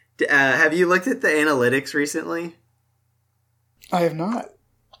Have you looked at the analytics recently? I have not.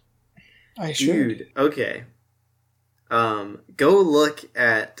 I should. Dude, okay. Go look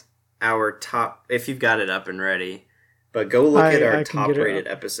at our top, if you've got it up and ready, but go look at our top rated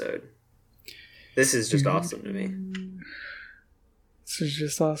episode. This is just awesome to me. This is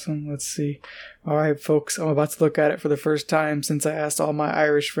just awesome. Let's see. All right, folks, I'm about to look at it for the first time since I asked all my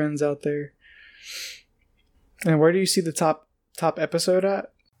Irish friends out there. And where do you see the top episode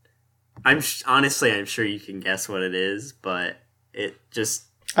at? I'm sure you can guess what it is, but it just...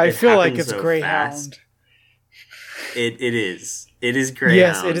 I feel like it's Greyhound. It is. It is Greyhound.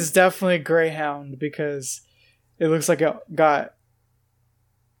 Yes, it is definitely Greyhound because it looks like it got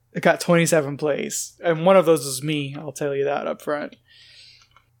 27 plays. And one of those was me, I'll tell you that up front.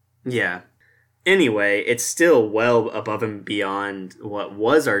 Yeah. Anyway, it's still well above and beyond what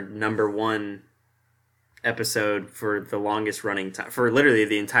was our number one episode for the longest running time, for literally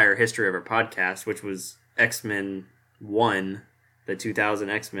the entire history of our podcast, which was X-Men 1, the 2000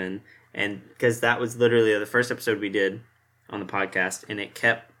 X-Men. And because that was literally the first episode we did on the podcast, and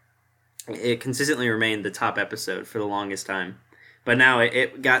it consistently remained the top episode for the longest time. But now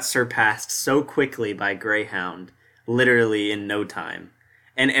it got surpassed so quickly by Greyhound, literally in no time.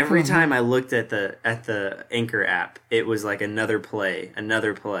 And every time I looked at the Anchor app, it was like another play.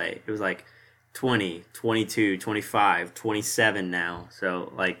 It was like 20, 22, 25, 27 now.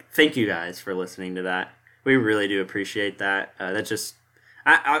 So, like, thank you guys for listening to that. We really do appreciate that. That just...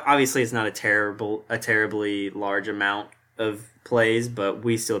 obviously, it's not a terribly large amount of plays, but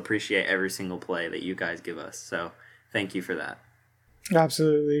we still appreciate every single play that you guys give us. So, thank you for that.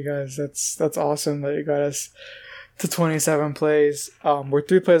 Absolutely, guys. That's awesome that you got us to 27 plays. We're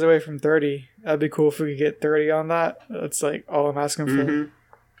 3 plays away from 30. That'd be cool if we could get 30 on that. That's like all I'm asking for.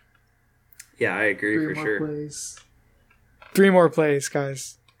 Yeah, I agree for sure. 3 more plays,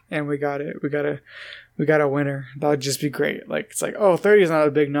 guys, and we got it. We got a winner. That would just be great. Like, it's like, 30 is not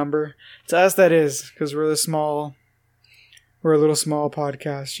a big number. To us, that is, because we're a little small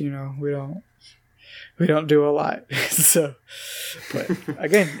podcast. You know, we don't do a lot. So, but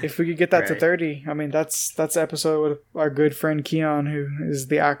again, if we could get that to 30, I mean, that's the episode with our good friend Keon, who is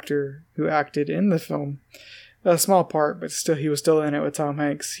the actor who acted in the film. A small part, but still, he was still in it with Tom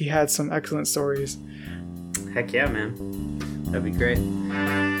Hanks. He had some excellent stories. Heck yeah, man. That'd be great.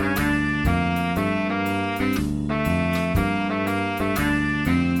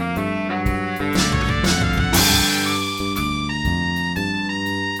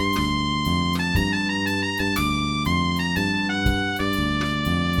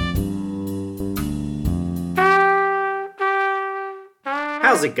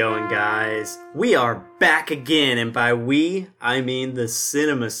 How's it going, guys? We are back again, and by we, I mean the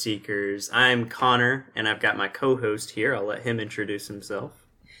Cinema Seekers. I'm Connor, and I've got my co-host here. I'll let him introduce himself.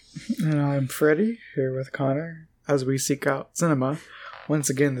 And I'm Freddie, here with Connor, as we seek out cinema once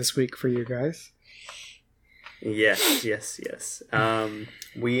again this week for you guys. Yes.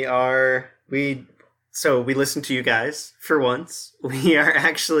 We listen to you guys for once. We are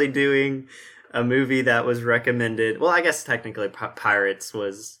actually doing a movie that was recommended. Well, I guess technically Pirates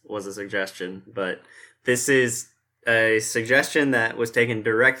was a suggestion, but this is a suggestion that was taken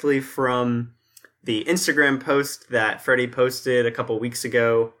directly from the Instagram post that Freddie posted a couple weeks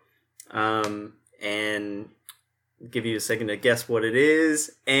ago. And give you a second to guess what it is.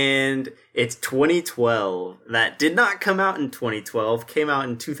 And it's 2012. That did not come out in 2012, came out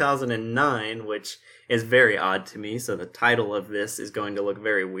in 2009, which is very odd to me. So the title of this is going to look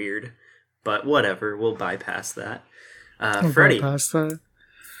very weird. But whatever, we'll bypass that. Freddie, bypass that.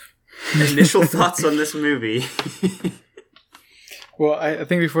 Initial thoughts on this movie? Well, I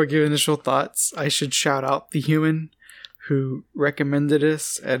think before I give initial thoughts, I should shout out the human who recommended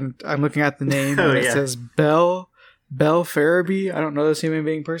us. And I'm looking at the name, and it says Belle Farabee. I don't know this human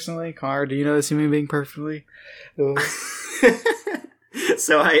being personally. Connor, do you know this human being personally?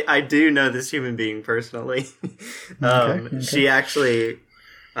 So I do know this human being personally. Okay. She actually...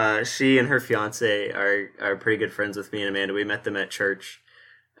 she and her fiance are pretty good friends with me and Amanda. We met them at church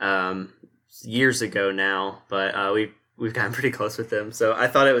years ago now, but we've gotten pretty close with them. So I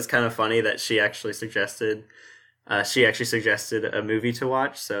thought it was kind of funny that she actually suggested a movie to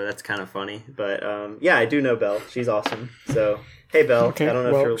watch. So that's kind of funny. But yeah, I do know Belle. She's awesome. So hey, Belle. Okay, I don't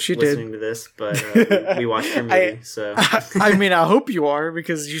know if you're listening to this, but we watched your movie. I mean, I hope you are,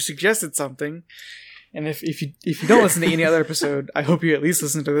 because you suggested something. And if you don't listen to any other episode, I hope you at least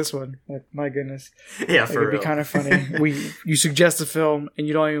listen to this one. Like, my goodness. Yeah, for real. It'd be kind of funny. You suggest a film and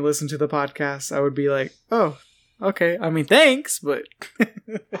you don't even listen to the podcast. I would be like, oh, okay. I mean, thanks, but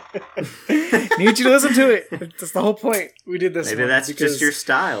need you to listen to it. That's the whole point. We did this. Maybe that's just your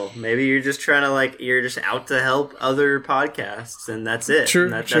style. Maybe you're just trying to you're just out to help other podcasts, and that's it.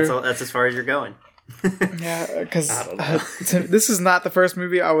 True. And true. That's as far as you're going. Yeah, because this is not the first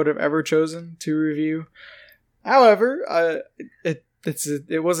movie I would have ever chosen to review. However, this is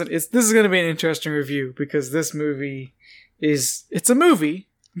going to be an interesting review because this movie it's a movie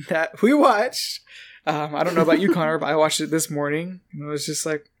that we watched. I don't know about you, Connor, but I watched it this morning and it was just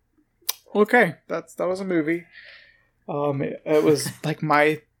like, okay, that was a movie. It was like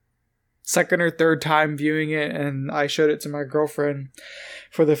my second or third time viewing it, and I showed it to my girlfriend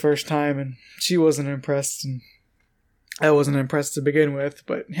for the first time, and she wasn't impressed, and I wasn't impressed to begin with.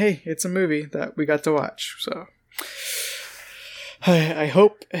 But hey, it's a movie that we got to watch, so I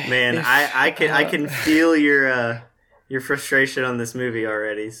hope. Man, I can feel your frustration on this movie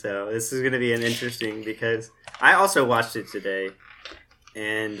already. So this is going to be an interesting because I also watched it today,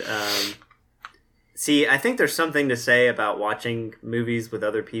 and see, I think there's something to say about watching movies with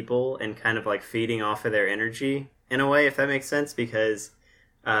other people and kind of like feeding off of their energy in a way, if that makes sense. Because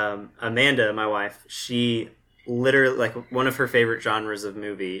Amanda, my wife, she literally, like, one of her favorite genres of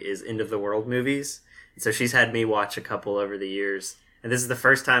movie is end of the world movies. So she's had me watch a couple over the years. And this is the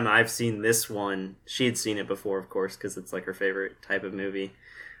first time I've seen this one. She had seen it before, of course, because it's like her favorite type of movie.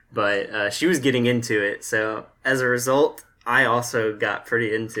 But she was getting into it. So as a result, I also got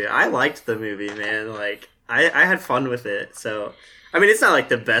pretty into it. I liked the movie, man. Like, I had fun with it. So, I mean, it's not like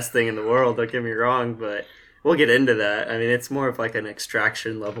the best thing in the world, don't get me wrong, but we'll get into that. I mean, it's more of like an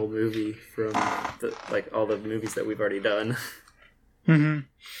Extraction level movie from all the movies that we've already done. Mm-hmm.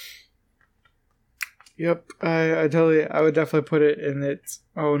 Yep, I would definitely put it in its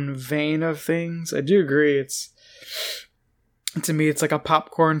own vein of things. I do agree. To me, it's like a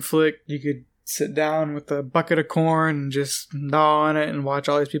popcorn flick. You could sit down with a bucket of corn and just gnaw on it and watch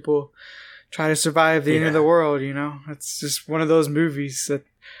all these people try to survive the end of the world, you know? It's just one of those movies that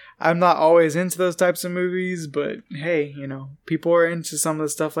I'm not always into those types of movies, but hey, you know, people are into some of the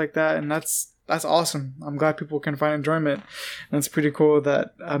stuff like that, and that's awesome. I'm glad people can find enjoyment. And it's pretty cool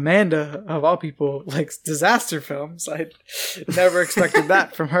that Amanda, of all people, likes disaster films. I never expected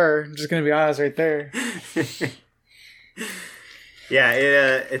that from her. I'm just going to be honest right there. Yeah,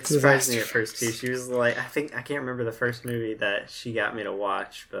 it surprised me at first too. She was like, I can't remember the first movie that she got me to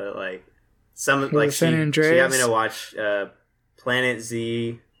watch, but like she got me to watch Planet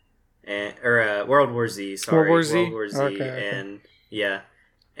Z or World War Z. Sorry, World War Z, okay. And yeah,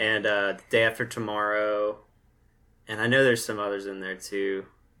 and Day After Tomorrow, and I know there's some others in there too,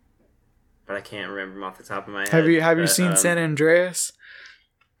 but I can't remember them off the top of my head. Have you seen San Andreas?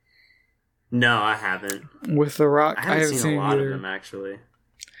 No, I haven't. With The Rock? I haven't seen a lot of them, actually.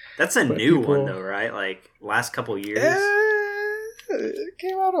 That's a new one, though, right? Like, last couple years? It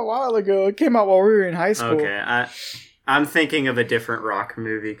came out a while ago. It came out while we were in high school. Okay, I'm thinking of a different Rock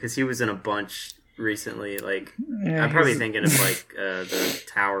movie, because he was in a bunch recently. Like, yeah, I'm probably thinking of, like, the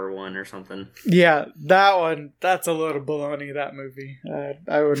Tower one or something. Yeah, that one. That's a load of baloney, that movie.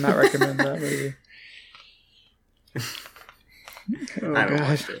 I would not recommend that movie. Oh, I haven't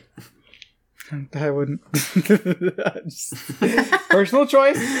watched it. I wouldn't. Personal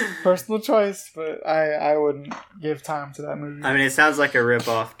choice, but I wouldn't give time to that movie. I mean, it sounds like a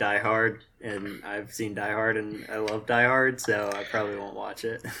rip-off Die Hard, and I've seen Die Hard, and I love Die Hard, so I probably won't watch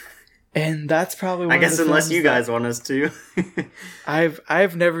it. And that's probably one I guess unless you guys want us to.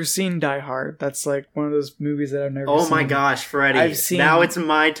 I've never seen Die Hard. That's like one of those movies that I've never seen. Oh my gosh, Freddie. Now it's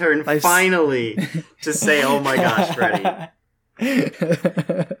my turn finally to say, oh my gosh, Freddie.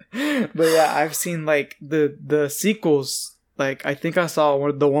 But yeah, I've seen like the sequels. Like, I think I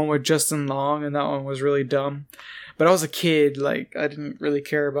saw the one with Justin Long, and that one was really dumb. But I was a kid, like I didn't really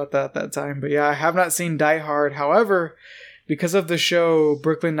care about that at that time. But yeah, I have not seen Die Hard. However, because of the show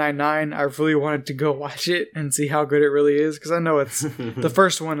Brooklyn Nine-Nine, I really wanted to go watch it and see how good it really is, because I know it's the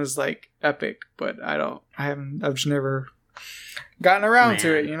first one is like epic, but I've just never gotten around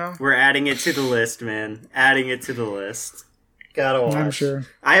to it, you know. We're adding it to the list, man. Adding it to the list. Gotta watch. I'm sure.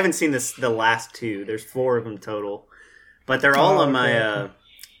 I haven't seen the last two. There's 4 of them total, but they're all on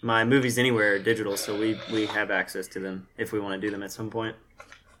my Movies Anywhere digital, so we have access to them if we want to do them at some point.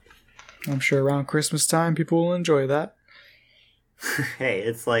 I'm sure around Christmas time people will enjoy that. Hey,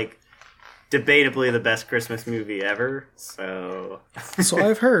 it's like debatably the best Christmas movie ever. So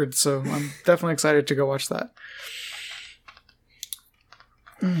I've heard. So I'm definitely excited to go watch that.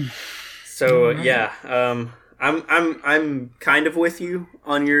 So yeah. I'm kind of with you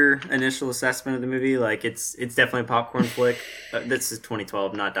on your initial assessment of the movie. Like, it's definitely a popcorn flick. This is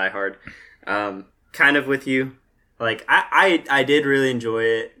 2012, not Die Hard. Kind of with you. Like, I did really enjoy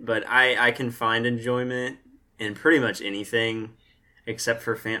it, but I can find enjoyment in pretty much anything except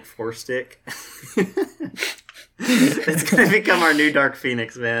for Fant Four Stick. It's going to become our new Dark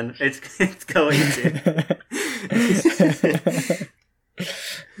Phoenix, man. It's going to.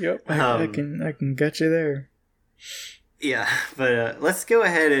 Yep, I can get you there. Yeah, but let's go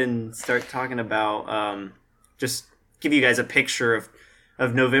ahead and start talking about just give you guys a picture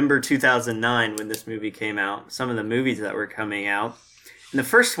of November 2009 when this movie came out. Some of the movies that were coming out. And the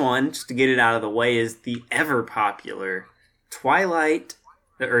first one, just to get it out of the way, is the ever popular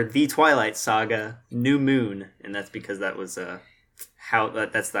The Twilight Saga: New Moon, and that's because that was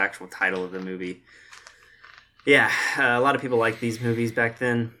that's the actual title of the movie. Yeah, a lot of people liked these movies back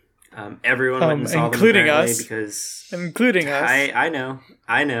then. Everyone went and saw them, including us, including us. I know.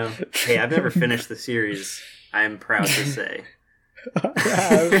 Hey, I've never finished the series. I am proud to say, but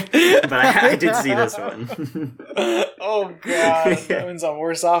I did see this one. Oh god, that means I'm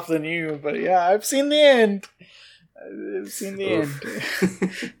worse off than you. But yeah, I've seen the end.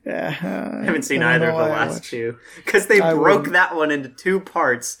 Yeah, I haven't seen either of the last two because they broke that one into two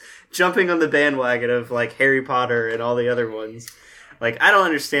parts, jumping on the bandwagon of like Harry Potter and all the other ones. Like, I don't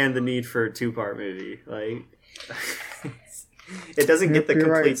understand the need for a 2-part movie. Like, it doesn't get the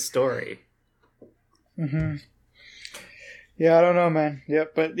complete story. Mm-hmm. Yeah, I don't know, man.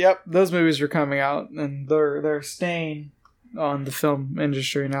 Yep, those movies were coming out, and they're staying on the film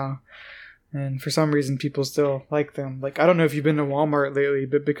industry now. And for some reason, people still like them. Like, I don't know if you've been to Walmart lately,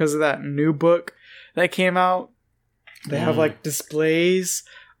 but because of that new book that came out, they have, like, displays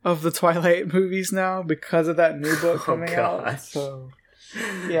of the Twilight movies now because of that new book coming out. So,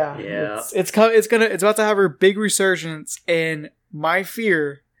 yeah. It's about to have a big resurgence, and my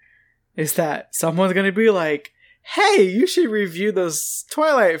fear is that someone's going to be like, hey, you should review those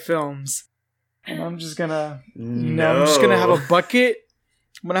Twilight films. And I'm just going to, I'm just going to have a bucket.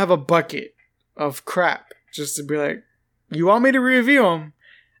 I'm going to have a bucket of crap just to be like, you want me to review them?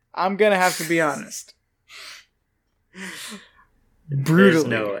 I'm gonna have to be honest. Brutally. There's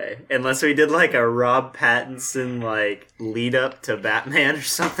no way, unless we did like a Rob Pattinson like lead up to Batman or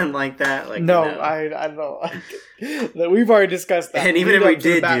something like that. Like, no, I don't. We've already discussed that. And even if we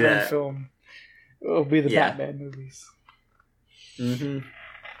did do that film, it'll be the Batman movies. Mm-hmm.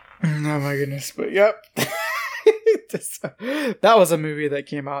 Oh my goodness! But yep. That was a movie that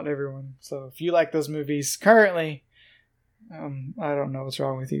came out, everyone. So if you like those movies currently, I don't know what's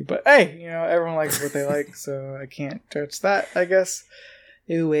wrong with you, but hey, everyone likes what they like, so I can't judge that, I guess.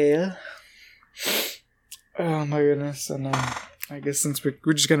 Oh well. Oh my goodness. And I guess since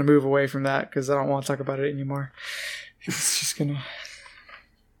we're just gonna move away from that because I don't want to talk about it anymore. It's just gonna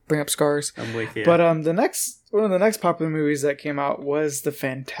bring up scars. I'm with you. But one of the next popular movies that came out was The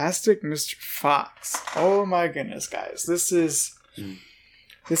Fantastic Mr. Fox. Oh my goodness, guys. This is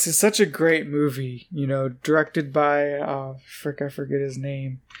such a great movie, directed by I forget his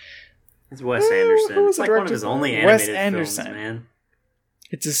name. It's Wes Anderson. It's like one of his only animated films, man.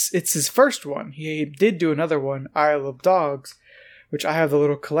 It's his first one. He did do another one, Isle of Dogs, which I have the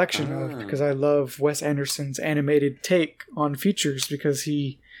little collection of because I love Wes Anderson's animated take on features because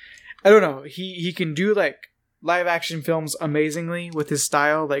he can do like live action films amazingly with his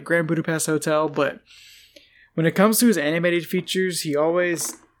style, like Grand Budapest Hotel, but when it comes to his animated features, he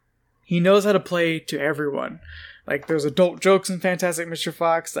knows how to play to everyone. Like, there's adult jokes in Fantastic Mr.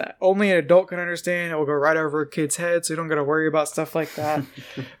 Fox that only an adult can understand. It will go right over a kid's head, so you don't got to worry about stuff like that.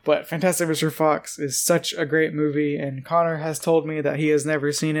 But Fantastic Mr. Fox is such a great movie, and Connor has told me that he has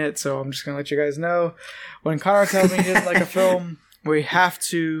never seen it, so I'm just going to let you guys know. When Connor tells me he doesn't like a film, we have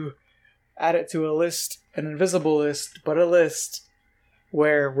to add it to a list, an invisible list, but a list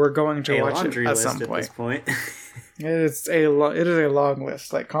where we're going to watch it at some point. It is a long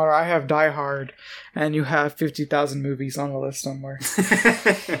list. Like, Connor, I have Die Hard, and you have 50,000 movies on the list somewhere.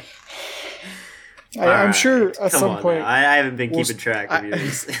 I'm sure at some point... Now. I haven't been keeping track of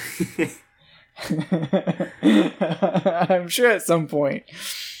yours. I'm sure at some point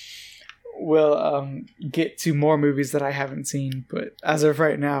we'll get to more movies that I haven't seen, but as of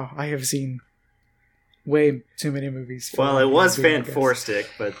right now, I have seen way too many movies. Well, it was Fant Four Stick,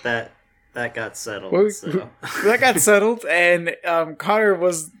 but that got settled. Well, so. That got settled, and Connor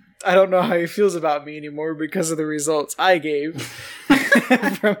I don't know how he feels about me anymore because of the results I gave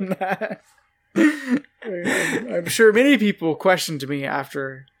from that. I'm sure many people questioned me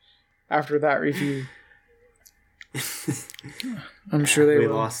after that review. I'm sure we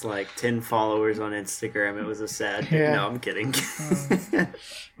lost like 10 followers on Instagram. It was a sad thing. Yeah. No, I'm kidding.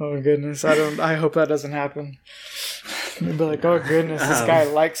 Oh goodness, I hope that doesn't happen. They'd be like, oh goodness, this guy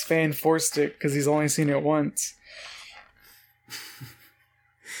likes Fan Four Stick because he's only seen it once.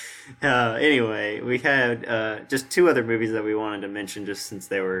 Anyway, we had just two other movies that we wanted to mention just since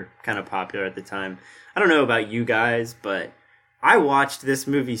they were kind of popular at the time. I don't know about you guys, but I watched this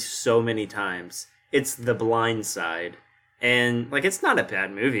movie so many times. It's The Blind Side. And like it's not a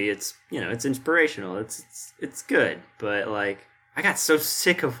bad movie. It's, it's inspirational. It's good, but like I got so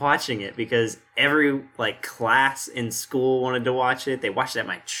sick of watching it because every like class in school wanted to watch it. They watched it at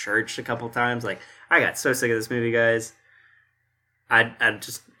my church a couple times. Like I got so sick of this movie, guys. I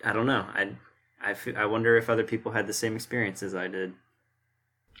don't know. I wonder if other people had the same experience as I did.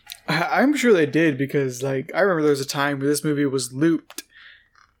 I'm sure they did because like I remember there was a time where this movie was looped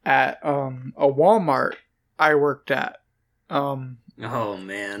at a Walmart I worked at. Oh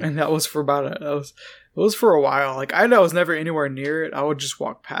man. And that was for it was for a while. Like I was never anywhere near it. I would just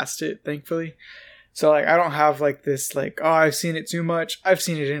walk past it, thankfully. So like I don't have like this like, oh, I've seen it too much. I've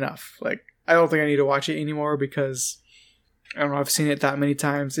seen it enough. Like I don't think I need to watch it anymore because I don't know, I've seen it that many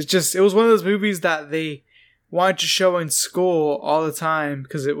times. It was one of those movies that they wanted to show in school all the time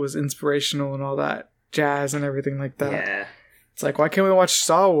because it was inspirational and all that jazz and everything like that. Yeah. It's like, why can't we watch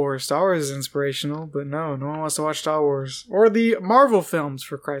Star Wars? Star Wars is inspirational, but no one wants to watch Star Wars. Or the Marvel films,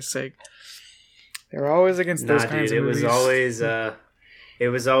 for Christ's sake. They're always against those kinds of movies. It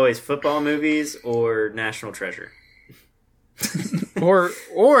was always football movies or National Treasure. or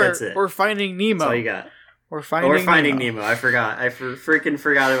Finding Nemo. That's all you got. Or Finding Nemo. I forgot. I freaking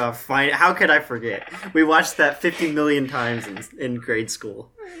forgot about Finding. How could I forget? We watched that 50 million times in grade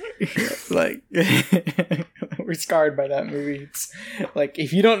school. Like, we're scarred by that movie. It's like,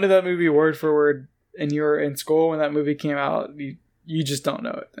 if you don't know that movie word for word and you're in school when that movie came out, you just don't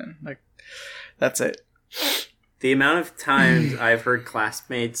know it then. Like, that's it. The amount of times I've heard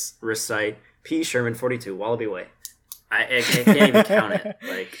classmates recite P. Sherman 42, Wallaby Way. I can't even count it.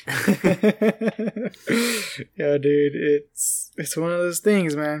 Like, yeah, dude, it's one of those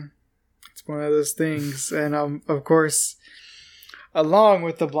things, man. It's one of those things, and of course, along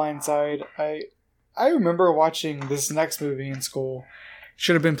with The Blind Side, I remember watching this next movie in school.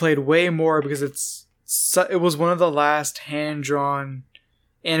 Should have been played way more because it was one of the last hand-drawn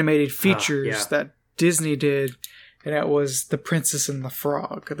animated features that Disney did, and it was The Princess and the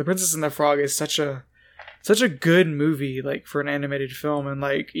Frog. The Princess and the Frog is such a good movie, like, for an animated film, and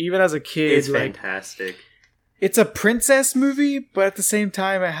like even as a kid, it's like, fantastic. It's a princess movie, but at the same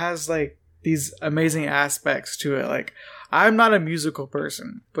time, it has like these amazing aspects to it. Like, I'm not a musical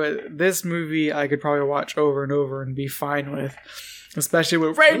person, but this movie I could probably watch over and over and be fine with, especially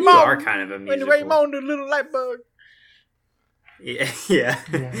with Raymond. You are kind of a musical. When Raymond, the little light bug. Yeah.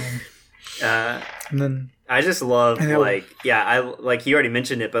 And then I just love like you already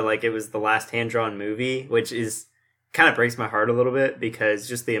mentioned it, but like it was the last hand-drawn movie, which is kind of breaks my heart a little bit because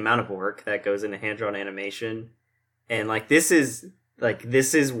just the amount of work that goes into hand-drawn animation, and like this is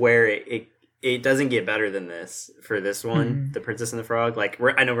where it doesn't get better than this for this one, The Princess and the Frog. Like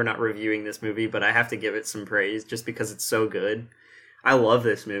I know we're not reviewing this movie, but I have to give it some praise just because it's so good. I love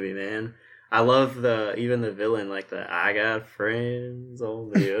this movie, man. I love even the villain, like I got friends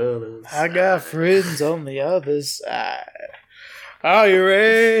on the other side. I got friends on the other side. Are you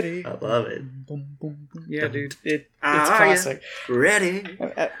ready? I love it. Boom, boom, boom. Yeah, dude. It's classic. Ready?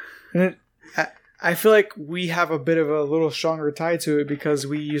 I feel like we have a bit of a little stronger tie to it because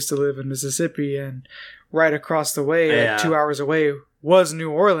we used to live in Mississippi, and right across the way, like 2 hours away, was New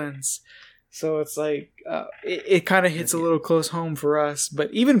Orleans. So it's like it kind of hits a little close home for us.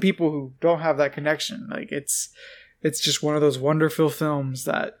 But even people who don't have that connection, like it's just one of those wonderful films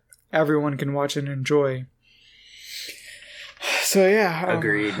that everyone can watch and enjoy. So yeah,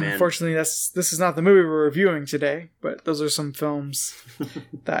 agreed, man. Unfortunately, this is not the movie we're reviewing today, but those are some films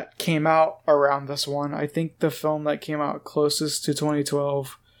that came out around this one. I think the film that came out closest to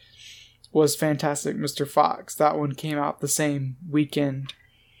 2012 was Fantastic Mr. Fox. That one came out the same weekend.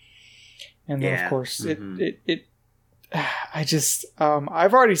 And then, of course,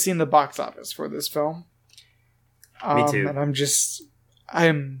 I've already seen the box office for this film. Me too. And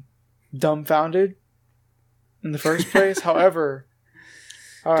I'm dumbfounded in the first place. However,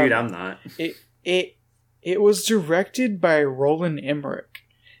 dude, I'm not. It was directed by Roland Emmerich.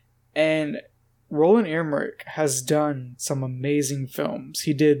 And Roland Emmerich has done some amazing films.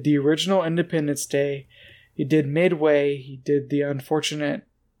 He did the original Independence Day. He did Midway. He did the unfortunate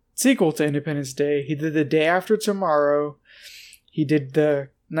sequel to Independence Day. He did The Day After Tomorrow. He did the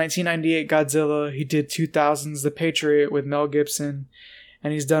 1998 Godzilla. He did 2000's The Patriot with Mel Gibson.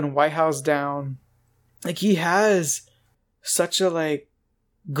 And he's done White House Down. Like, he has such a,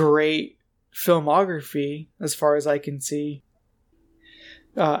 great filmography as far as I can see.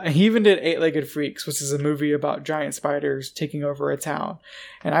 And he even did Eight-Legged Freaks, which is a movie about giant spiders taking over a town.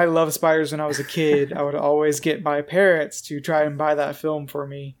 And I loved spiders when I was a kid. I would always get my parents to try and buy that film for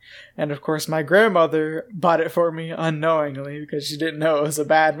me. And of course, my grandmother bought it for me unknowingly because she didn't know it was a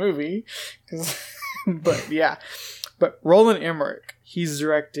bad movie. But yeah. But Roland Emmerich, he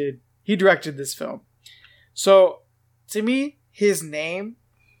directed this film. So, to me, his name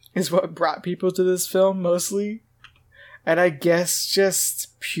is what brought people to this film mostly. And I guess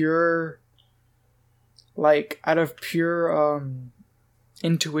just pure, like, out of pure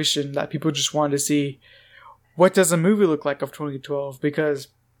intuition that people just wanted to see what does a movie look like of 2012. Because,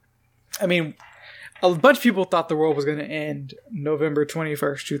 I mean, a bunch of people thought the world was going to end November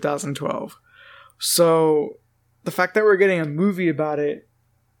 21st, 2012. So the fact that we're getting a movie about it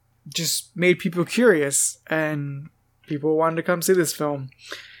just made people curious, and people wanted to come see this film.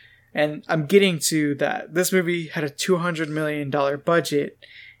 And I'm getting to that. This movie had a $200 million budget,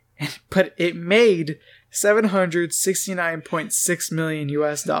 but it made $769.6 million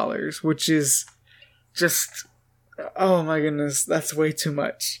US, which is just, oh my goodness, that's way too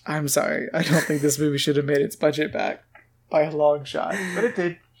much. I'm sorry. I don't think this movie should have made its budget back by a long shot, but it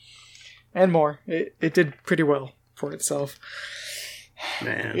did. And more. It did pretty well for itself.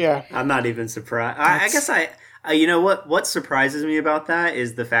 Man, yeah. I'm not even surprised. I guess you know what surprises me about that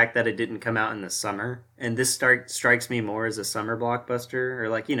is the fact that it didn't come out in the summer, and this strikes me more as a summer blockbuster, or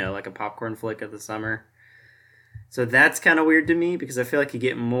like a popcorn flick of the summer. So that's kind of weird to me because I feel like you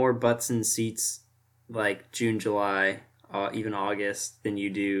get more butts in seats like June, July, even August than you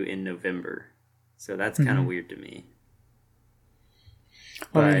do in November. So that's kind of weird to me.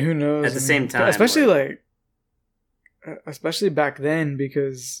 But I mean, who knows? At the same time, especially back then,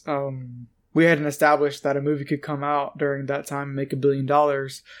 because we hadn't established that a movie could come out during that time and make $1 billion.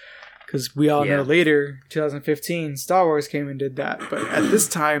 Because we all know later, 2015, Star Wars came and did that. But at this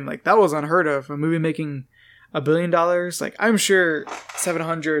time, like, that was unheard of. A movie making $1 billion, like, I'm sure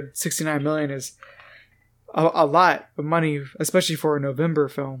 $769 million is a lot of money, especially for a November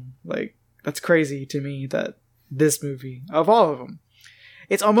film. Like, that's crazy to me that this movie, of all of them,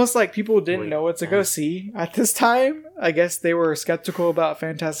 it's almost like people didn't know what to go see at this time. I guess they were skeptical about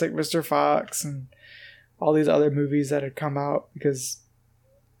Fantastic Mr. Fox and all these other movies that had come out because,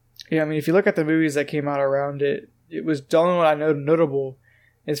 yeah, I mean, if you look at the movies that came out around it, it was the only one I know notable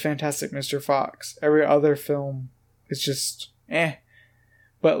is Fantastic Mr. Fox. Every other film is just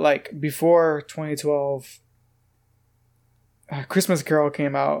But like before 2012, Christmas Carol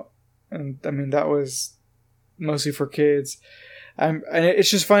came out, and I mean that was mostly for kids. And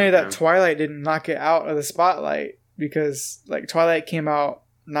it's just funny that Twilight didn't knock it out of the spotlight because like Twilight came out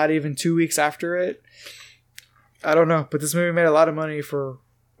not even 2 weeks after it. I don't know, but this movie made a lot of money for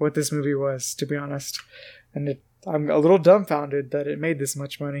what this movie was, to be honest. And I'm a little dumbfounded that it made this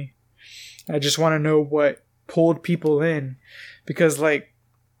much money. I just want to know what pulled people in because like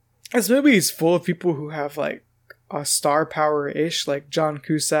this movie is full of people who have like a star power-ish, like John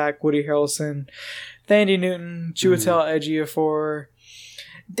Cusack, Woody Harrelson, Thandie Newton, Chiwetel Ejiofor,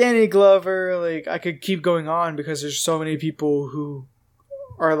 Danny Glover. Like, I could keep going on because there's so many people who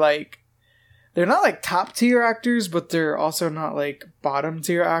are like, they're not like top tier actors, but they're also not like bottom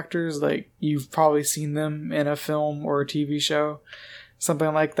tier actors. Like, you've probably seen them in a film or a TV show,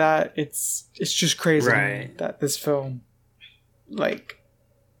 something like that. It's just crazy to me that this film like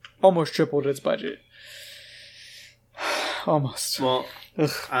almost tripled its budget. Almost. Well,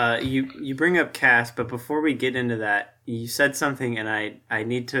 you bring up cast, but before we get into that, you said something, and I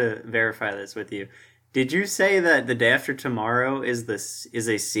need to verify this with you. Did you say that The Day After Tomorrow is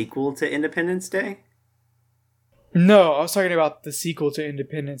a sequel to Independence Day? No, I was talking about the sequel to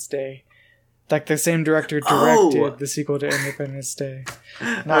Independence Day. Like the same director directed the sequel to Independence Day.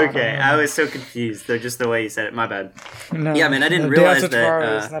 No, okay, I was so confused. Though, just the way you said it. My bad. No, yeah, man, I didn't realize that.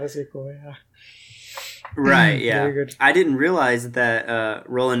 Tomorrow is not a sequel. Yeah. Right, yeah. Very good. I didn't realize that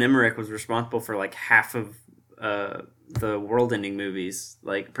Roland Emmerich was responsible for like half of the world-ending movies,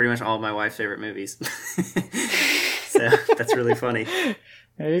 like pretty much all of my wife's favorite movies. So that's really funny.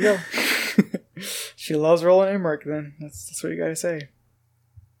 There you go. She loves Roland Emmerich. Then that's what you gotta say.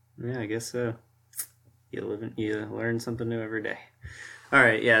 Yeah, I guess so. You learn something new every day. All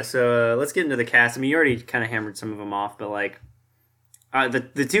right, yeah. So let's get into the cast. I mean, you already kind of hammered some of them off, but like.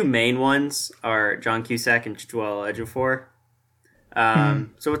 The two main ones are John Cusack and Chiwetel Ejiofor.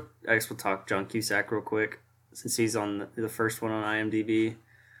 So I guess we'll talk John Cusack real quick since he's on the first one on IMDb.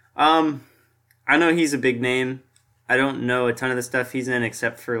 I know he's a big name. I don't know a ton of the stuff he's in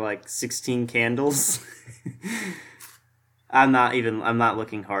except for like 16 Candles. I'm not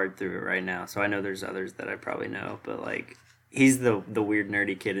looking hard through it right now, so I know there's others that I probably know, but like He's the weird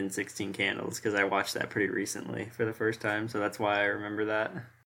nerdy kid in 16 Candles, because I watched that pretty recently for the first time, so that's why I remember that.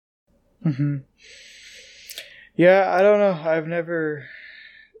 Mm-hmm. Yeah, I don't know. I've never.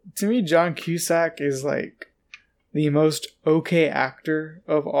 To me, John Cusack is like the most okay actor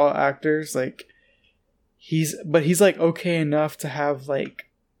of all actors. Like he's like okay enough to have like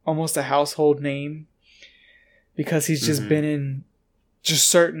almost a household name, because he's just been in just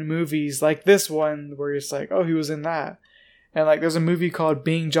certain movies like this one where it's like, oh, he was in that. And like there's a movie called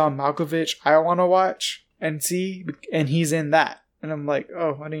Being John Malkovich I want to watch and see, and he's in that. And I'm like,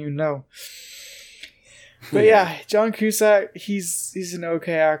 oh, I didn't even know. But yeah, John Cusack, he's an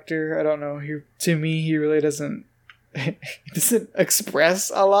okay actor. I don't know. To me, he really doesn't he doesn't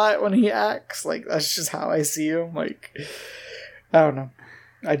express a lot when he acts. Like that's just how I see him. Like I don't know.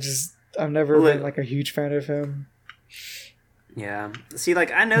 I've never been like a huge fan of him. Yeah. See,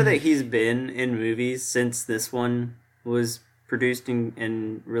 like I know that he's been in movies since this one was produced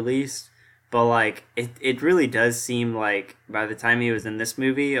and released. But, like, it really does seem like by the time he was in this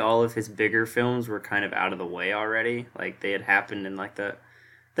movie, all of his bigger films were kind of out of the way already. Like, they had happened in, like,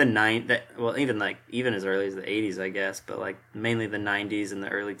 even as early as the 80s, I guess. But, like, mainly the 90s and the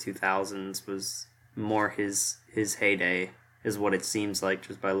early 2000s was more his heyday, is what it seems like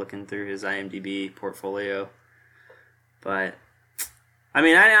just by looking through his IMDb portfolio. But, I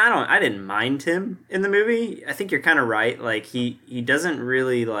mean, I didn't mind him in the movie. I think you're kind of right. Like, he doesn't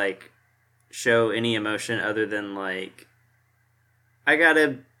really, like, show any emotion other than like I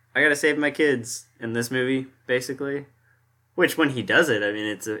gotta save my kids in this movie, basically. Which when he does it, I mean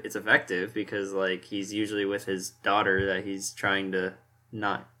it's effective, because like he's usually with his daughter that he's trying to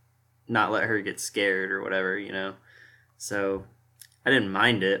not let her get scared or whatever, you know. So I didn't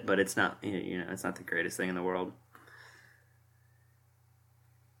mind it, but it's not it's not the greatest thing in the world.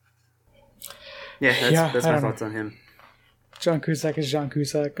 Yeah, that's my thoughts on him. John Cusack is John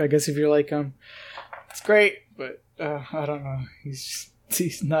Cusack. I guess if you like him, it's great. But I don't know. He's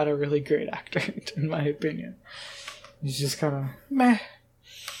not a really great actor, in my opinion. He's just kind of meh.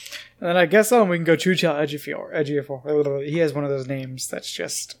 And then I guess we can go Chiwetel Ejiofor. He has one of those names that's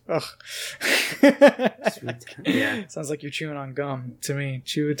just ugh. Yeah, sounds like you're chewing on gum to me.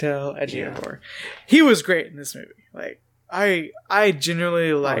 Chiwetel Ejiofor. Yeah. He was great in this movie. Like I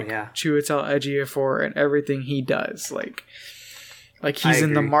genuinely like Chiwetel Ejiofor and everything he does. Like he's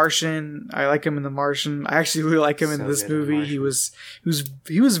in The Martian. I like him in The Martian. I actually really like him in this movie. He was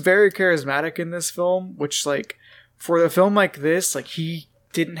very charismatic in this film, which like for a film like this, like he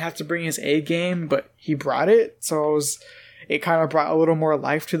didn't have to bring his A game, but he brought it. So it kind of brought a little more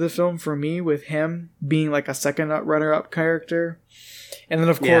life to the film for me, with him being like a second runner-up character. And then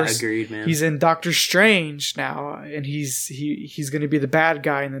of course agreed, man. He's in Doctor Strange now, and he's going to be the bad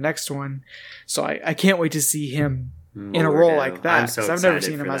guy in the next one. So I can't wait to see him in a role like that. So I've never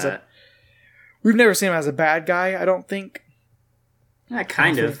seen him we've never seen him as a bad guy, I don't think. Yeah,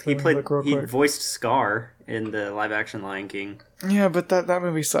 kind of. He voiced Scar in the live action Lion King. Yeah, but that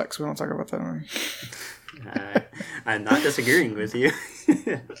movie sucks. We don't talk about that movie. I'm not disagreeing with you.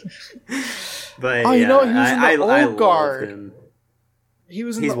 But he was in the Old Guard. He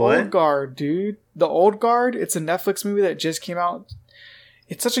was in the Old Guard, dude. The Old Guard. It's a Netflix movie that just came out.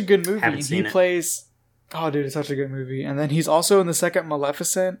 It's such a good movie. Haven't seen it. Plays. Oh, dude, it's such a good movie. And then he's also in the second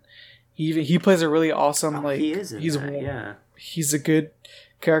Maleficent. He plays a really awesome he is in that, yeah. He's a good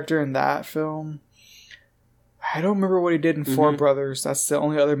character in that film. I don't remember what he did in Four Brothers. That's the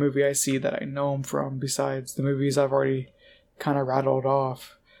only other movie I see that I know him from, besides the movies I've already kind of rattled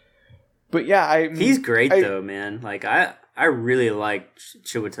off. But yeah, he's great though, man. Like I really like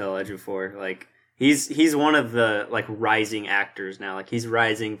Chiwetel Ejiofor. Like he's one of the like rising actors now. Like he's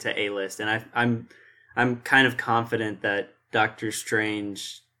rising to A-list, and I'm kind of confident that Doctor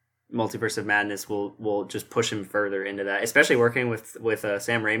Strange Multiverse of Madness will just push him further into that, especially working with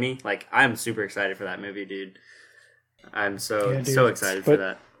Sam Raimi. Like I'm super excited for that movie, dude. I'm so excited for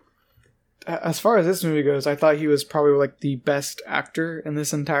that. As far as this movie goes, I thought he was probably like the best actor in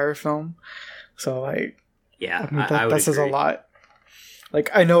this entire film. So like, yeah, I mean, that says a lot. Like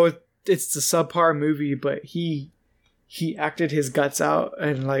I know it's a subpar movie, but he acted his guts out,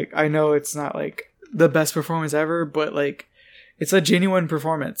 and like I know it's not like the best performance ever, but like it's a genuine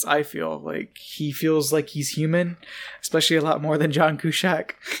performance. I feel like he feels like he's human, especially a lot more than John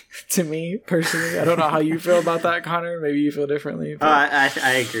Cusack. To me personally, I don't know how you feel about that, Connor. Maybe you feel differently.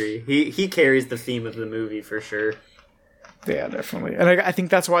 I agree. He carries the theme of the movie for sure. Yeah, definitely. And I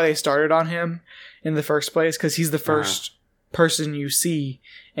think that's why they started on him in the first place, because he's the first person you see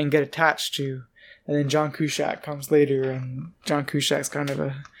and get attached to. And then John Cusack comes later, and John Cusack's kind of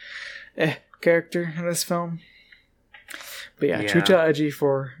a character in this film. But yeah, Yeah. Chiwetel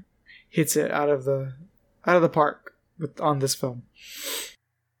Ejiofor hits it out of the park on this film.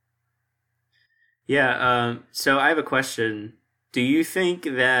 Yeah. So I have a question. Do you think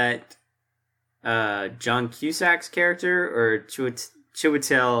that John Cusack's character or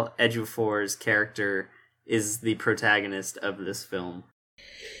Chiwetel Ejiofor's character is the protagonist of this film?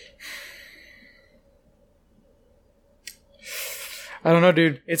 I don't know,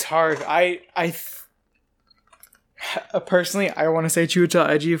 dude. It's hard. Personally, I want to say Chiwetel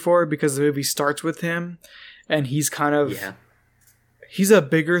Ejiofor because the movie starts with him, and he's kind of he's a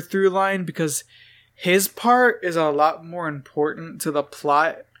bigger through line because his part is a lot more important to the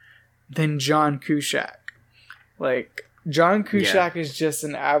plot than John Cusack. Like, John Cusack is just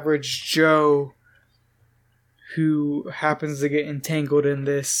an average Joe who happens to get entangled in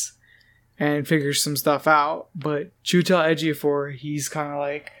this and figures some stuff out. But Chiwetel Ejiofor, he's kind of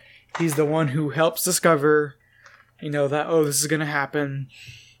like, he's the one who helps discover, that, this is going to happen.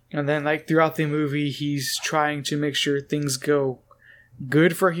 And then, like, throughout the movie, he's trying to make sure things go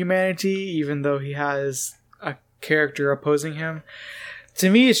good for humanity, even though he has a character opposing him. To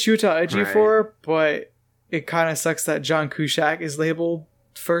me, it's Chiwetel Ejiofor, right. But it kind of sucks that John Cusack is labeled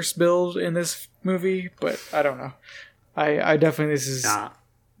first build in this movie, but I don't know. I definitely, this is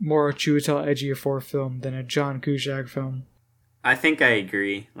more a Chiwetel Ejiofor film than a John Cusack film. I think I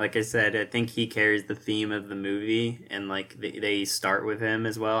agree. Like I said, I think he carries the theme of the movie, and like they start with him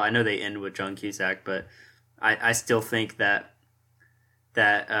as well. I know they end with John Cusack, but I still think that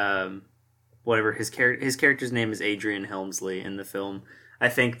whatever his character's name is, Adrian Helmsley in the film. I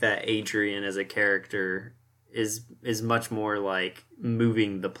think that Adrian as a character is much more like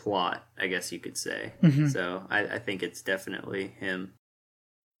moving the plot, I guess you could say. Mm-hmm. So I think it's definitely him.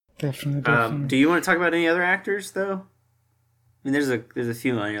 Definitely. Do you want to talk about any other actors though? I mean, there's a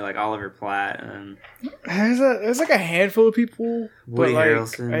few on here like Oliver Platt and there's like a handful of people. Woody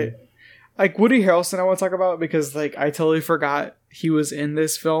Harrelson. Like Woody Harrelson, I want to talk about because like I totally forgot he was in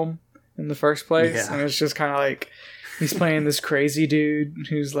this film in the first place, and it's just kind of like he's playing this crazy dude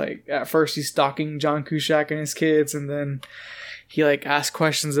who's like at first he's stalking John Cusack and his kids, and then he like asks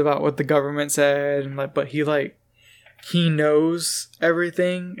questions about what the government said, and like but he knows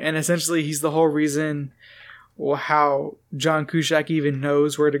everything, and essentially he's the whole reason how John Cusack even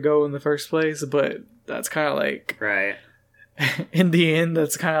knows where to go in the first place. But that's kind of like right. In the end,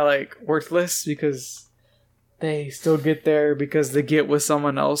 that's kind of like worthless because they still get there because they get with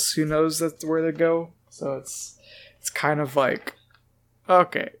someone else who knows that's where to go. So it's kind of like,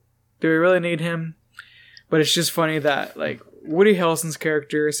 okay, do we really need him? But it's just funny that like Woody Harrelson's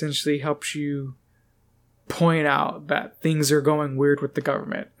character essentially helps you point out that things are going weird with the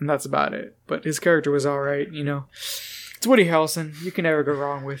government, and that's about it. But his character was all right, It's Woody Harrelson. You can never go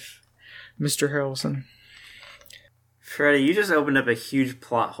wrong with Mr. Harrelson. Freddie, you just opened up a huge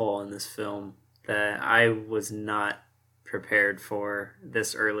plot hole in this film that I was not prepared for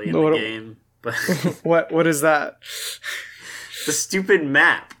this early in the game. But what is that? The stupid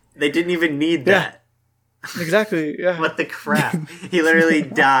map. They didn't even need that. Exactly. Yeah. What the crap? He literally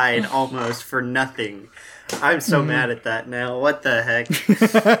died almost for nothing. I'm so mad at that now. What the heck?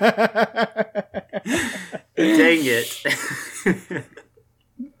 Dang it.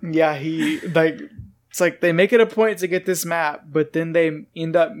 Yeah, it's like they make it a point to get this map, but then they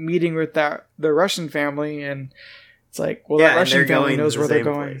end up meeting with the Russian family, and it's like, well, that Russian family knows where they're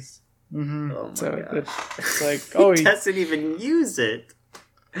going. Mm-hmm. Oh my gosh. It's like, he doesn't even use it.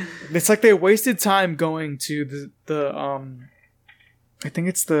 It's like they wasted time going to the I think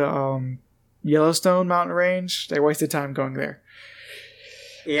it's the Yellowstone mountain range. They wasted time going there.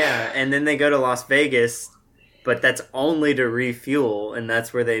 Yeah, and then they go to Las Vegas, but that's only to refuel, and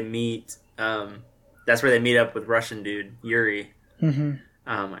that's where they meet. That's where they meet up with Russian dude Yuri. Mm-hmm.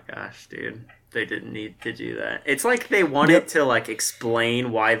 Oh my gosh, dude! They didn't need to do that. It's like they wanted to like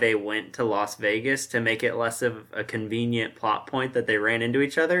explain why they went to Las Vegas to make it less of a convenient plot point that they ran into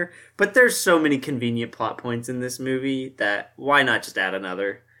each other. But there's so many convenient plot points in this movie that why not just add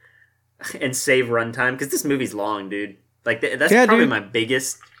another and save runtime? Because this movie's long, dude. Like that's probably my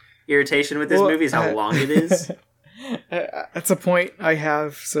biggest irritation with this movie is how long it is. That's a point I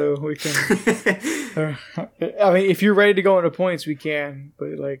have, so we can. I mean, if you're ready to go into points, we can.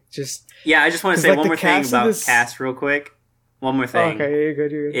 But like, just I just want to say one more thing about cast real quick. One more thing. Okay, you're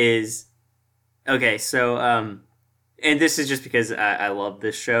good. Is okay. So, and this is just because I love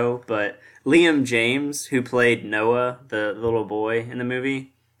this show, but Liam James, who played Noah, the little boy in the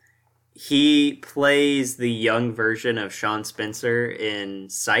movie, he plays the young version of Sean Spencer in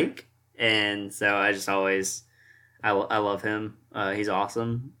Psych, and so I just always. I love him. He's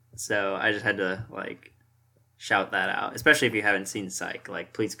awesome. So I just had to like shout that out, especially if you haven't seen Psych.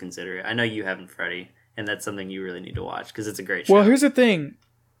 Like, please consider it. I know you haven't, Freddie, and that's something you really need to watch because it's a great show. Well, here's the thing.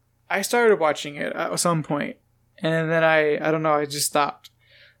 I started watching it at some point, and then I don't know, I just stopped.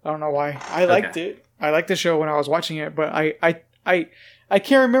 I don't know why. I liked it. I liked the show when I was watching it, but I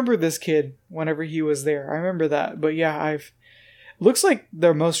can't remember this kid whenever he was there. I remember that, but yeah, looks like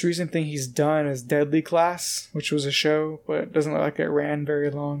the most recent thing he's done is Deadly Class, which was a show, but it doesn't look like it ran very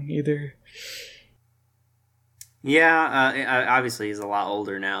long either. Yeah, obviously he's a lot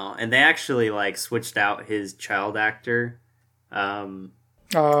older now, and they actually like switched out his child actor. Oh,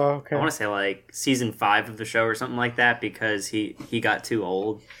 okay. I want to say like season 5 of the show or something like that because he got too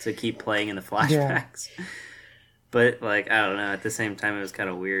old to keep playing in the flashbacks. Yeah. But like I don't know. At the same time, it was kind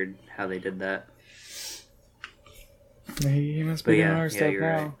of weird how they did that. He must be doing other stuff now.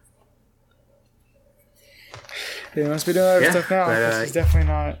 Right. He must be doing other stuff now because he's definitely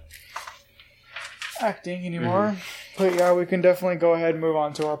not acting anymore. Mm-hmm. But yeah, we can definitely go ahead and move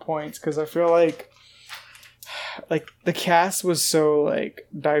on to our points because I feel like the cast was so like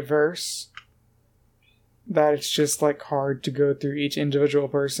diverse that it's just like hard to go through each individual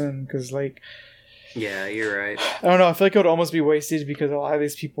person because like yeah, you're right. I don't know, I feel like it would almost be wasted because a lot of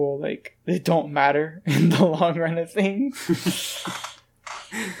these people like they don't matter in the long run of things.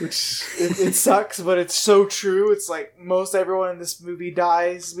 Which it sucks, but it's so true. It's like most everyone in this movie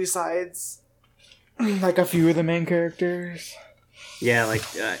dies besides like a few of the main characters. Yeah, like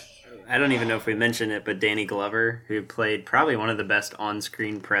I don't even know if we mentioned it, but Danny Glover, who played probably one of the best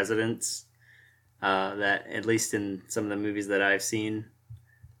on-screen presidents, that at least in some of the movies that I've seen,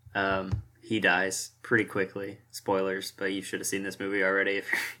 he dies pretty quickly. Spoilers, but you should have seen this movie already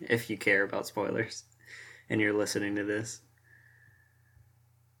if you care about spoilers and you're listening to this.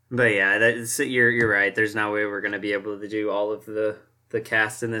 But yeah, you're right. There's no way we're going to be able to do all of the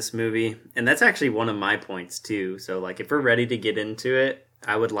cast in this movie, and that's actually one of my points too. So like, if we're ready to get into it,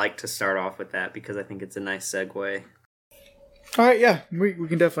 I would like to start off with that because I think it's a nice segue. All right, yeah, we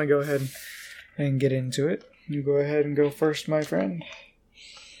can definitely go ahead and get into it. You go ahead and go first, my friend.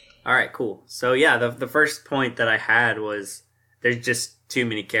 All right, cool. So yeah, the first point that I had was there's just too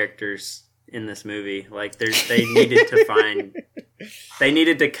many characters in this movie. Like they needed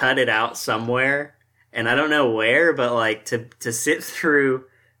to cut it out somewhere, and I don't know where, but like to sit through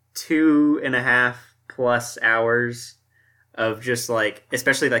 2.5+ hours of just like,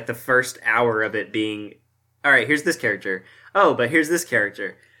 especially like the first hour of it being, all right, here's this character. Oh, but here's this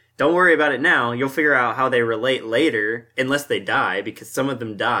character. Don't worry about it now. You'll figure out how they relate later, unless they die, because some of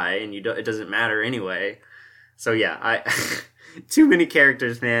them die, and it doesn't matter anyway. So yeah, too many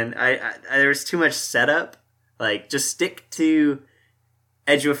characters, man. There was too much setup. Like, just stick to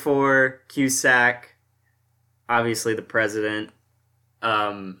Ejiofor, Cusack, obviously the president.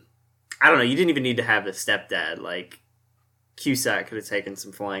 I don't know. You didn't even need to have the stepdad. Like, Cusack could have taken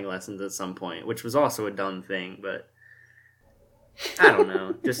some flying lessons at some point, which was also a dumb thing, but I don't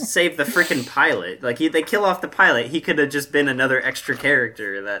know. Just save the freaking pilot. Like, they kill off the pilot. He could have just been another extra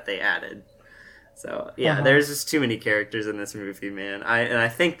character that they added. So, yeah, There's just too many characters in this movie, man. I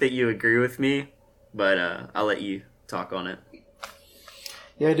think that you agree with me, but I'll let you talk on it.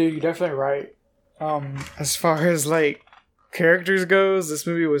 Yeah, dude, you're definitely right. As far as, like, characters goes, this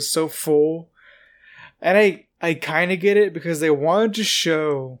movie was so full. And I kind of get it because they wanted to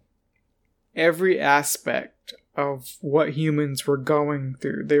show every aspect of what humans were going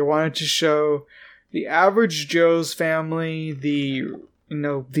through. They wanted to show the average Joe's family, the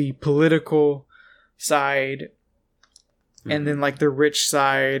political side, and then like the rich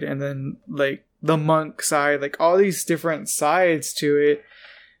side, and then like the monk side, like all these different sides to it.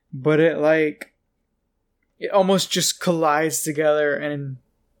 But it almost just collides together, and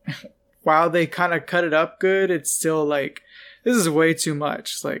while they kind of cut it up good, it's still like, this is way too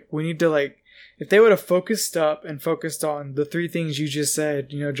much. Like, we need to, like, if they would have focused up and focused on the three things you just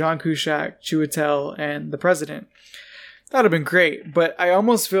said, John Cusack, Chiwetel, and the president, that would have been great. But I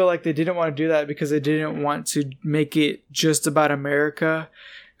almost feel like they didn't want to do that because they didn't want to make it just about America,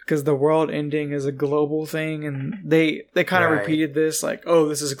 because the world ending is a global thing, and they kind of repeated this, like, oh,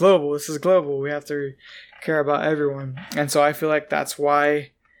 this is global, we have to care about everyone. And so I feel like that's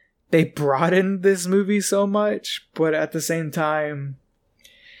why they broadened this movie so much, but at the same time,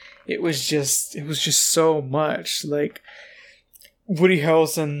 it was just so much. Like, Woody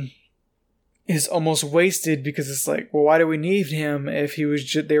Harrelson is almost wasted because it's like, well, why do we need him if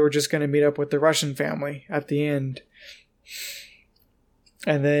they were just going to meet up with the Russian family at the end?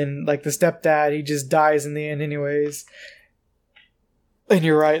 And then, like, the stepdad, he just dies in the end anyways. And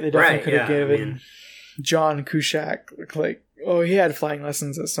you're right, they definitely could have given John Cusack, like, oh, he had flying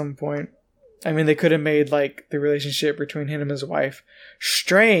lessons at some point. I mean, they could have made like the relationship between him and his wife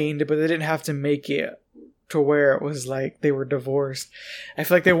strained, but they didn't have to make it to where it was like they were divorced. I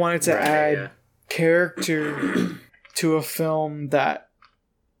feel like they wanted to add character to a film that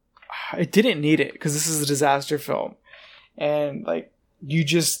it didn't need it, because this is a disaster film, and like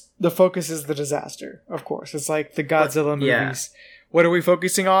the focus is the disaster. Of course, it's like the Godzilla movies. What are we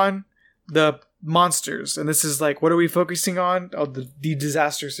focusing on? The monsters. And this is like, what are we focusing on? Oh, the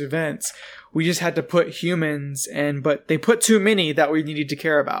disastrous events. We just had to put humans, but they put too many that we needed to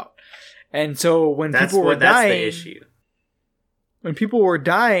care about. And so when people were dying, that's the issue. When people were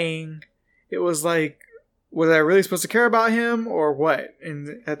dying, it was like, was I really supposed to care about him or what?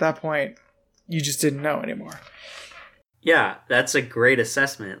 And at that point, you just didn't know anymore. Yeah, that's a great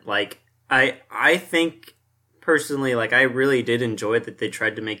assessment. Like, I think personally, like, I really did enjoy that they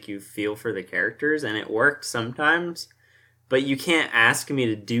tried to make you feel for the characters, and it worked sometimes, but you can't ask me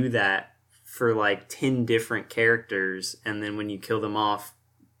to do that for like 10 different characters, and then when you kill them off,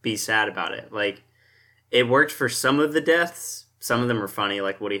 be sad about it. Like, it worked for some of the deaths. Some of them are funny,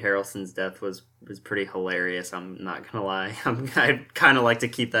 like Woody Harrelson's death was pretty hilarious, I'm not gonna lie. I'd kind of like to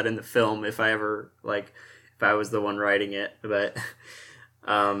keep that in the film if I was the one writing it, but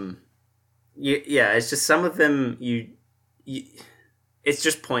yeah, it's just some of them it's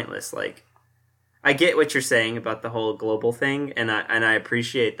just pointless. Like, I get what you're saying about the whole global thing, and I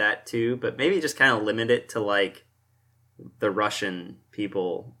appreciate that too, but maybe just kind of limit it to like the Russian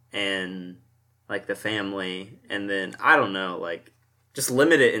people and like the family, and then I don't know, like just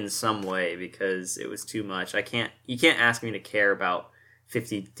limit it in some way, because it was too much. You can't ask me to care about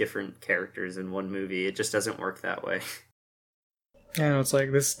 50 different characters in one movie. It just doesn't work that way. I know, it's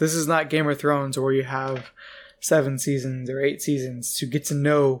like this is not Game of Thrones where you have 7 seasons or 8 seasons to get to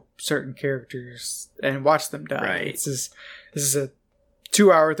know certain characters and watch them die. Right. This is a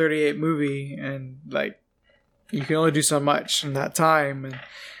 2-hour 38 movie, and like you can only do so much in that time, and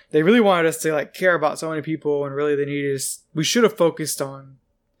they really wanted us to like care about so many people, and really we should have focused on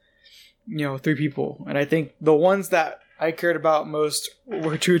 3 people. And I think the ones that I cared about most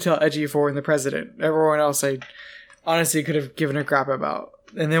were Chiwetel Ejiofor and the president. Everyone else I honestly could have given a crap about.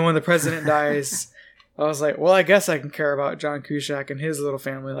 And then when the president dies, I was like, well, I guess I can care about John Cusack and his little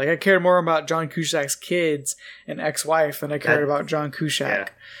family. Like, I cared more about John Cusack's kids and ex-wife than I cared about John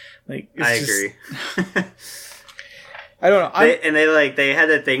Cusack. Yeah. Like, I agree. I don't know. They had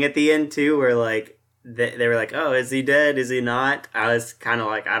that thing at the end too, where like they were like, "Oh, is he dead? Is he not?" I was kind of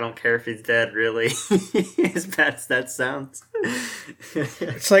like, "I don't care if he's dead, really." As bad as that sounds.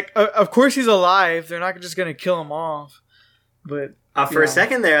 It's like, of course he's alive. They're not just gonna kill him off. But for a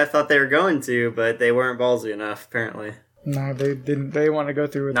second there, I thought they were going to, but they weren't ballsy enough. Apparently, no, they didn't. They want to go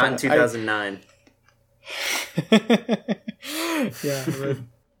through with not that. In 2009. Yeah, but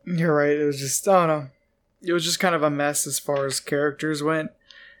you're right. It was just, I don't know. It was just kind of a mess as far as characters went,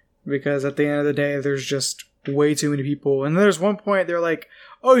 because at the end of the day, there's just way too many people. And there's one point they're like,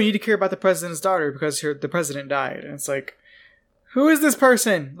 "Oh, you need to care about the president's daughter because the president died." And it's like, who is this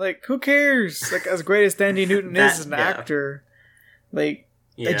person? Like, who cares? Like, as great as Thandie Newton is as an actor, like,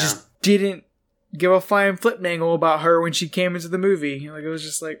 they just didn't give a flying flip dangle about her when she came into the movie. Like, it was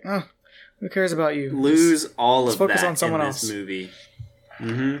just like, oh, who cares about you? Lose just, all of focus that on someone in else. This movie.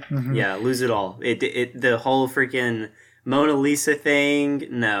 Mm-hmm. Mm-hmm. Yeah, lose it all. The whole freaking Mona Lisa thing.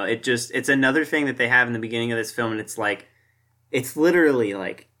 No, it's another thing that they have in the beginning of this film, and it's like, it's literally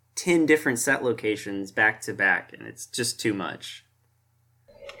like 10 different set locations back to back, and it's just too much.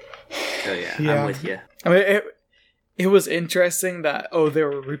 So yeah, I'm with you. I mean, it was interesting that they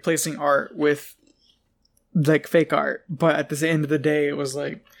were replacing art with like fake art, but at the end of the day, it was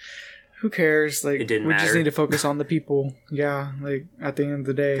like, who cares? Like, it didn't we matter. Just need to focus on the people. Yeah, like at the end of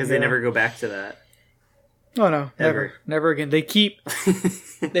the day, because they never go back to that. Oh no, never again. They keep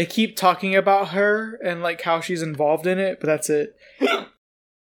talking about her and like how she's involved in it, but that's it.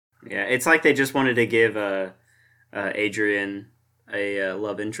 Yeah, it's like they just wanted to give Adrian a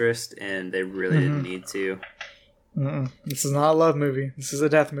love interest, and they really didn't need to. This is not a love movie. This is a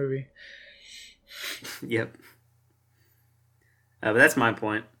death movie. Yep. But that's my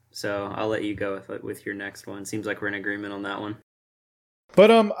point. So I'll let you go with your next one. Seems like we're in agreement on that one.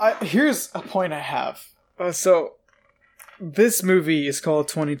 But here's a point I have. So this movie is called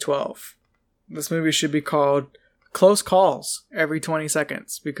 2012. This movie should be called Close Calls Every 20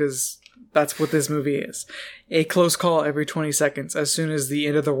 Seconds, because that's what this movie is. A close call every 20 seconds as soon as the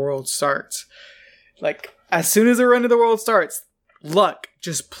end of the world starts. Like, as soon as the end of the world starts, luck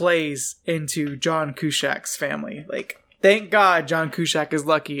just plays into John Cusack's family. Like, thank God John Cusack is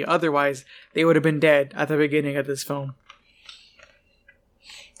lucky. Otherwise, they would have been dead at the beginning of this film.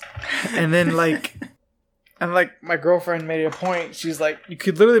 And then like my girlfriend made a point. She's like, you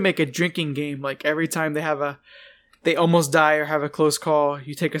could literally make a drinking game. Like every time they almost die or have a close call,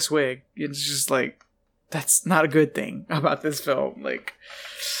 you take a swig. It's just like, that's not a good thing about this film. Like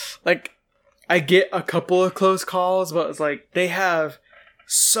I get a couple of close calls, but it's like they have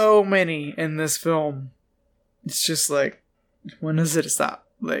so many in this film. It's just like, when does it stop?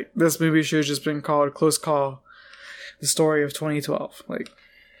 Like, this movie should have just been called Close Call, the story of 2012. Like,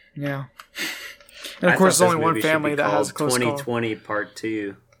 yeah. And of course, there's only one family that has a close 2020 Part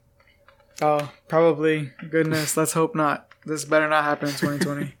 2. Oh, probably. Goodness, let's hope not. This better not happen in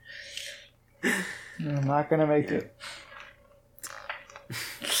 2020. I'm not gonna make it.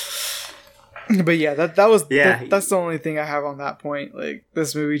 But yeah, that's the only thing I have on that point. Like,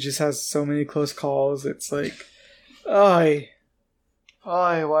 this movie just has so many close calls. It's like, why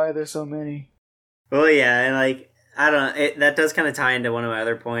are there so many? Well, yeah, and like, I don't know, that does kind of tie into one of my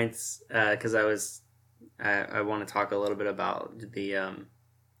other points, because I want to talk a little bit about the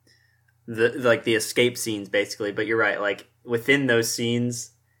escape scenes, basically. But you're right, like, within those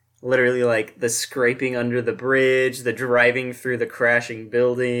scenes, literally, like, the scraping under the bridge, the driving through the crashing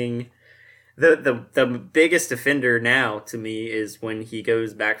building. The biggest offender now to me is when he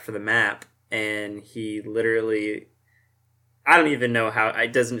goes back for the map and he literally, I don't even know how,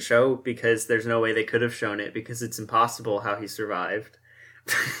 it doesn't show because there's no way they could have shown it because it's impossible how he survived.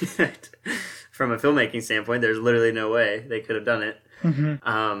 From a filmmaking standpoint, there's literally no way they could have done it.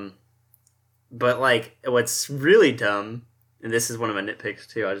 Mm-hmm. But like, what's really dumb, and this is one of my nitpicks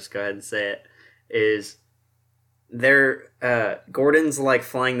too, I'll just go ahead and say it, is Gordon's like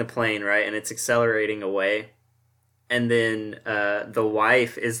flying the plane, right? And it's accelerating away. And then the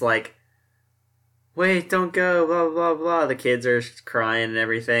wife is like, wait, don't go, blah, blah, blah. The kids are crying and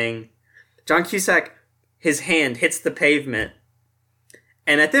everything. John Cusack, his hand hits the pavement.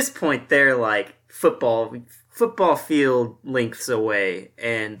 And at this point, they're like football field lengths away.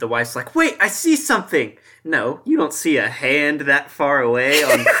 And the wife's like, wait, I see something. No, you don't see a hand that far away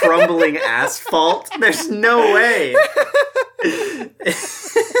on crumbling asphalt. There's no way.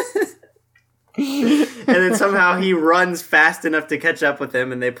 And then somehow he runs fast enough to catch up with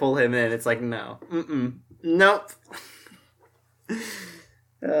him and they pull him in. It's like, no. Nope.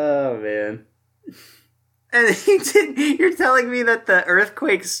 Oh, man. And you're telling me that the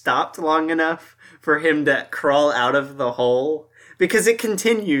earthquake stopped long enough for him to crawl out of the hole? Because it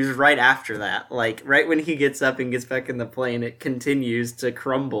continues right after that. Like, right when he gets up and gets back in the plane, it continues to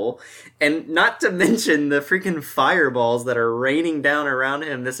crumble. And not to mention the freaking fireballs that are raining down around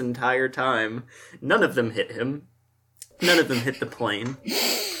him this entire time. None of them hit him. None of them hit the plane.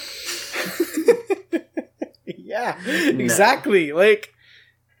 Yeah, exactly. Like,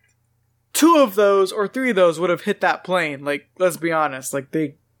 2 of those or 3 of those would have hit that plane. Like, let's be honest. Like,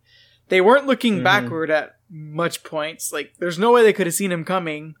 they weren't looking backward at much points. Like, there's no way they could have seen him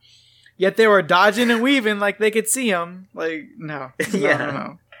coming, yet they were dodging and weaving like they could see him. Like, no.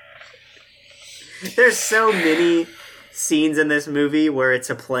 No. There's so many scenes in this movie where it's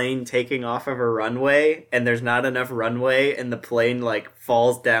a plane taking off of a runway and there's not enough runway and the plane like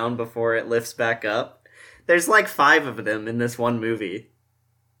falls down before it lifts back up. There's like 5 of them in this one movie.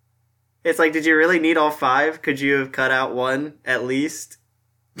 It's like, did you really need all 5? Could you have cut out 1 at least?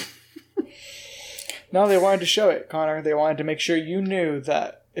 No, they wanted to show it, Connor. They wanted to make sure you knew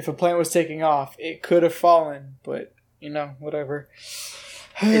that if a plane was taking off, it could have fallen. But, whatever.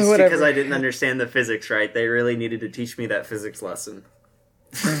 It's whatever. Because I didn't understand the physics right. They really needed to teach me that physics lesson.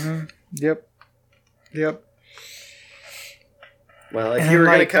 Mm-hmm. Yep. Well, if you were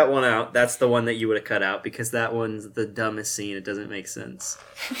going to cut one out, that's the one that you would have cut out, because that one's the dumbest scene. It doesn't make sense.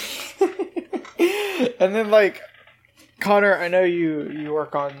 And then, like, Connor, I know you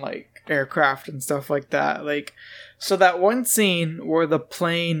work on, like, aircraft and stuff like that. Like, so that one scene where the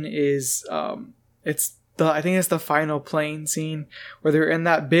plane is, I think it's the final plane scene, where they're in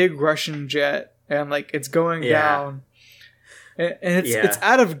that big Russian jet, and, like, it's going down. And it's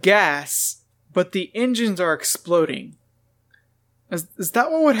out of gas, but the engines are exploding. Is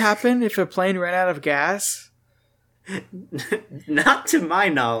that what would happen if a plane ran out of gas? Not to my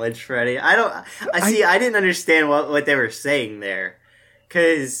knowledge, Freddie. I didn't understand what they were saying there.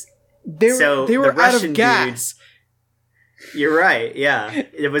 Because they were out of gas. You're right, yeah.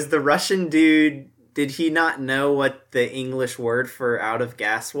 It was the Russian dude. Did he not know what the English word for out of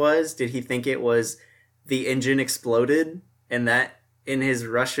gas was? Did he think it was the engine exploded? And that, in his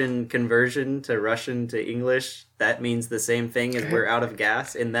Russian conversion to Russian to English, that means the same thing as we're out of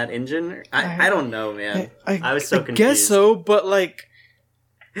gas in that engine? I don't know, man. I was so confused. I guess so, but like,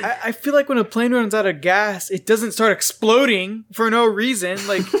 I feel like when a plane runs out of gas, it doesn't start exploding for no reason.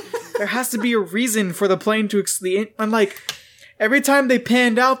 Like, There has to be a reason for the plane to and like every time they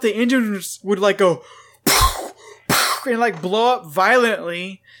panned out, the engines would like go and like blow up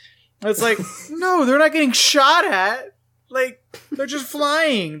violently. It's like, no, they're not getting shot at. Like, they're just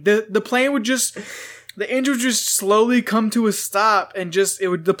flying. The plane would just, the engine would just slowly come to a stop, and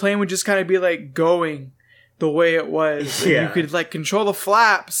the plane would just kind of be like going the way it was. Yeah. You could like control the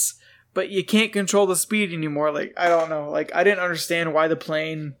flaps, but you can't control the speed anymore. Like, I don't know. Like, I didn't understand why the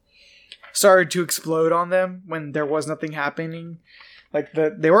plane started to explode on them when there was nothing happening. Like,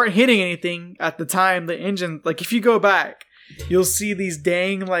 they weren't hitting anything at the time. The engine, like, if you go back, you'll see these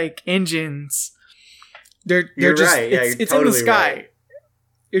dang like engines. They're you're just right. Yeah, it's totally in the sky.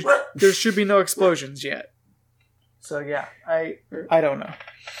 Right. There should be no explosions yet. So yeah, I don't know.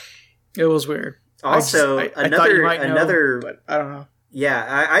 It was weird. Also, another but I don't know.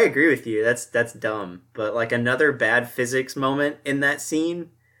 Yeah, I agree with you. That's dumb. But like another bad physics moment in that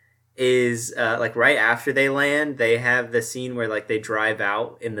scene is like right after they land, they have the scene where like they drive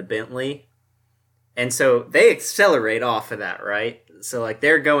out in the Bentley. And so they accelerate off of that, right? So like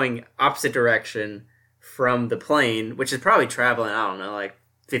they're going opposite direction from the plane, which is probably traveling, I don't know, like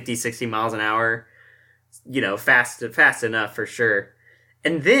 50, 60 miles an hour, fast enough for sure.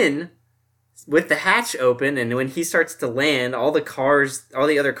 And then with the hatch open, and when he starts to land, all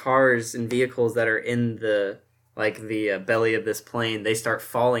the other cars and vehicles that are in the belly of this plane, they start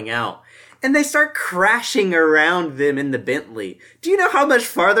falling out. And they start crashing around them in the Bentley. Do you know how much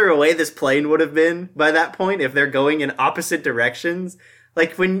farther away this plane would have been by that point if they're going in opposite directions?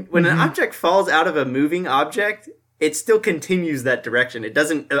 Like, when an object falls out of a moving object, it still continues that direction. It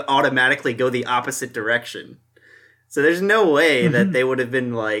doesn't automatically go the opposite direction. So there's no way that they would have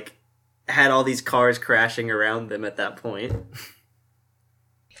been, like, had all these cars crashing around them at that point.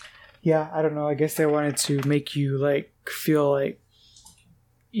 Yeah, I don't know. I guess they wanted to make you, like, feel, like,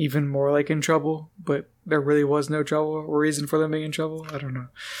 even more like in trouble, but there really was no trouble or reason for them being in trouble. I don't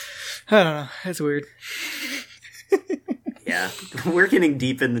know. It's weird. Yeah, we're getting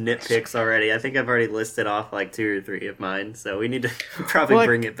deep in the nitpicks already. I think I've already listed off like 2 or 3 of mine, so we need to probably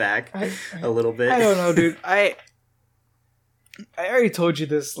bring it back a little bit. I don't know, dude. I already told you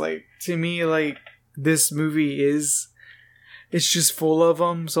this. Like, to me, like, this movie it's just full of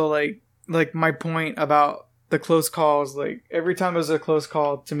them. So like my point about the close calls, like every time there's a close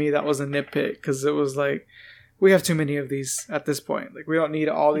call, to me that was a nitpick, because it was like, we have too many of these at this point. Like, we don't need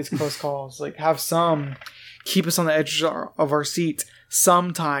all these close calls. Like, have some keep us on the edge of our seat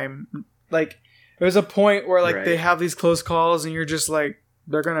sometime. Like, there's a point where like they have these close calls and you're just like,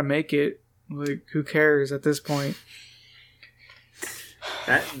 they're gonna make it. Like, who cares at this point?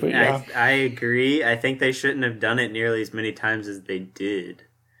 I agree. I think they shouldn't have done it nearly as many times as they did,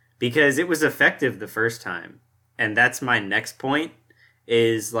 because it was effective the first time. And that's my next point,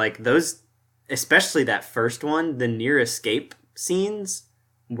 is like those, especially that first one, the near escape scenes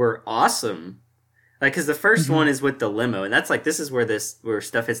were awesome. Like, because the first one is with the limo, and that's like, this is where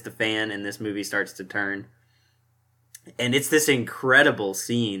stuff hits the fan and this movie starts to turn. And it's this incredible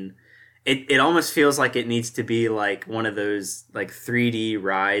scene. It almost feels like it needs to be like one of those like 3D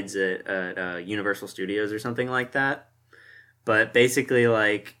rides at Universal Studios or something like that. But basically,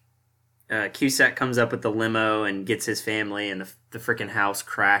 like, Cusack comes up with the limo and gets his family, and the freaking house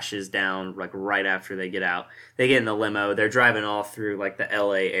crashes down like right after they get out. They get in the limo. They're driving all through like the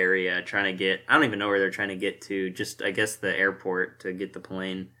LA area trying to get, I don't even know where they're trying to get to, just I guess the airport to get the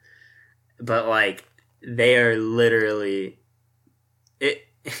plane. But like, they are literally,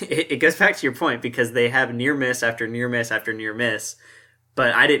 it goes back to your point, because they have near miss after near miss after near miss,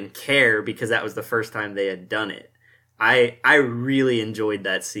 but I didn't care because that was the first time they had done it. I really enjoyed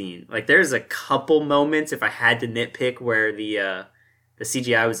that scene. Like, there's a couple moments, if I had to nitpick, where the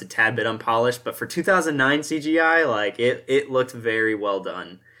CGI was a tad bit unpolished, but for 2009 CGI, like, it looked very well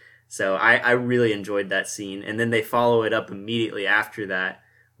done. So I really enjoyed that scene. And then they follow it up immediately after that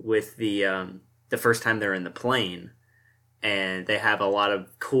with the first time they're in the plane. And they have a lot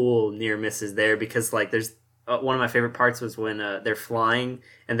of cool near misses there, because like there's one of my favorite parts was when they're flying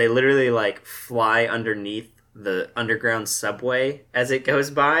and they literally like fly underneath the underground subway as it goes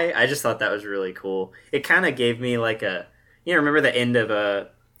by. I just thought that was really cool. It kind of gave me like remember the end of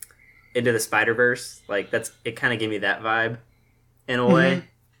Into the Spider-Verse? Like, it kind of gave me that vibe in a way.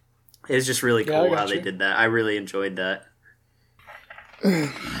 It was just really cool how they did that. I really enjoyed that.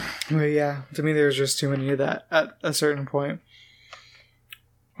 Well, yeah, to me there's just too many of that at a certain point.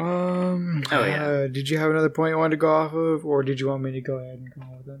 Did you have another point you wanted to go off of, or did you want me to go ahead and come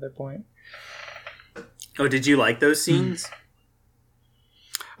up with another point? Oh, did you like those scenes?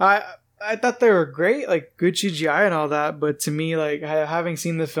 I I thought they were great, like good CGI and all that. But to me, like having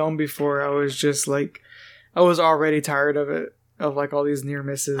seen the film before, I was just like, I was already tired of it, of like all these near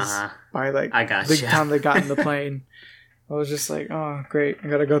misses by like the time they got in the plane. I was just like, oh great, I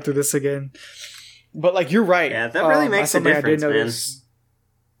gotta go through this again. But like you're right. Yeah, that really makes a difference, I did notice,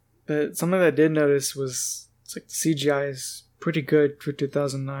 but something that I did notice was it's like the CGI is pretty good for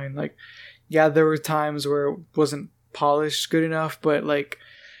 2009. Like, yeah, there were times where it wasn't polished good enough, but like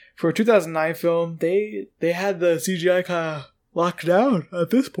for a 2009 film, they had the CGI kind of locked down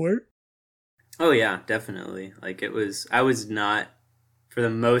at this point. Oh yeah, definitely. Like I was not, for the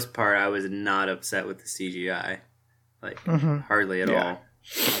most part, I was not upset with the CGI. Like hardly at all.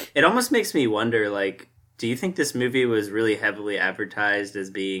 It almost makes me wonder, like, do you think this movie was really heavily advertised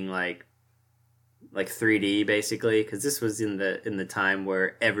as being like 3D basically? Because this was in the time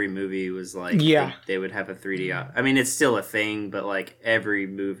where every movie was like, they would have a 3D. I mean, it's still a thing, but like every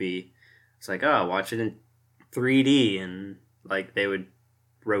movie, it's like, oh, watch it in 3D, and like they would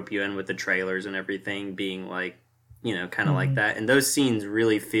rope you in with the trailers and everything being like, you know, kind of like that. And those scenes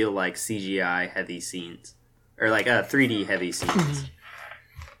really feel like CGI heavy scenes, or like 3D heavy scenes.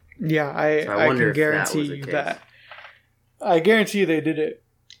 Yeah, I can guarantee you that. I guarantee you they did it.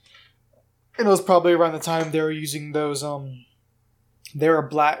 And it was probably around the time they were using those, there were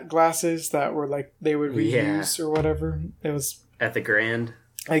black glasses that were like, they would reuse or whatever. It was... At the Grand?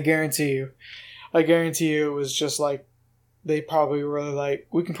 I guarantee you it was just like, they probably were like,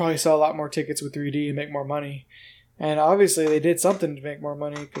 we can probably sell a lot more tickets with 3D and make more money. And obviously they did something to make more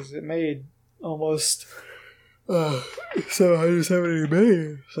money, because it made almost... 770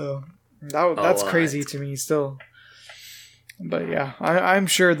 million. So that's crazy to me still. But yeah, I'm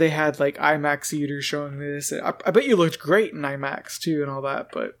sure they had like IMAX theaters showing this. I bet you looked great in IMAX too and all that.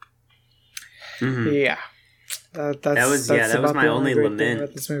 But yeah, that was my only lament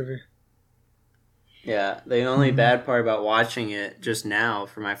about this movie. Yeah, the only bad part about watching it just now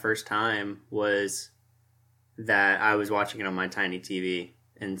for my first time was that I was watching it on my tiny TV.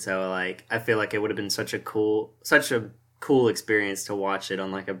 And so, like, I feel like it would have been such a cool experience to watch it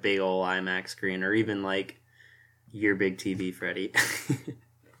on, like, a big old IMAX screen, or even, like, your big TV, Freddie.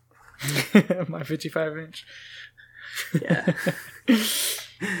 My 55-inch. Yeah.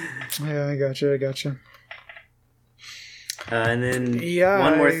 Yeah, I gotcha. And then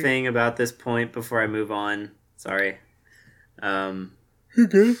one more thing about this point before I move on. Sorry. You're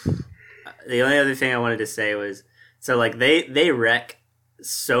good. The only other thing I wanted to say was, so, like, they wreck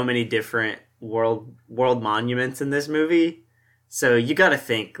so many different world monuments in this movie. So you got to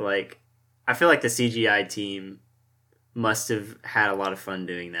think, like, I feel like the CGI team must have had a lot of fun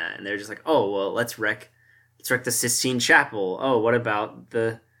doing that, and they're just like, oh well, let's wreck the Sistine Chapel. Oh, what about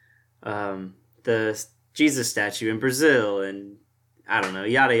the Jesus statue in Brazil, and I don't know,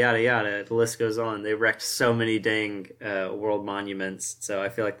 yada yada yada. The list goes on. They wrecked so many dang world monuments, so I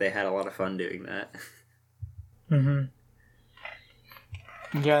feel like they had a lot of fun doing that.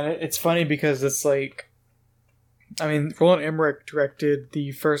 Yeah, it's funny because it's like, I mean, Roland Emmerich directed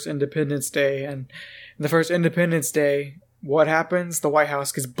the first Independence Day, and in the first Independence Day, what happens? The White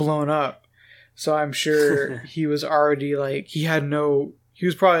House gets blown up. So I'm sure he was already like, he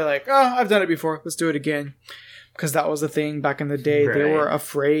was probably like, oh, I've done it before, let's do it again. Because that was the thing back in the day. Right. They were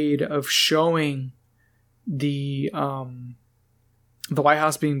afraid of showing the White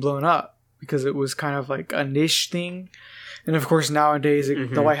House being blown up, because it was kind of like a niche thing. And of course, nowadays,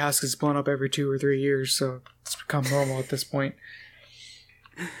 the White House gets blown up every 2 or 3 years, so it's become normal at this point.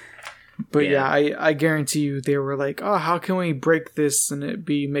 But yeah, I guarantee you they were like, oh, how can we break this and it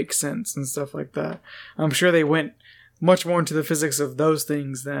make sense and stuff like that. I'm sure they went much more into the physics of those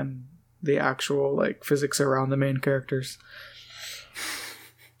things than the actual like physics around the main characters.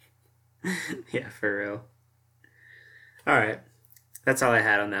 Yeah, for real. All right. That's all I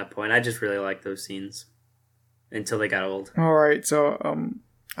had on that point. I just really like those scenes. Until they got old. All right, so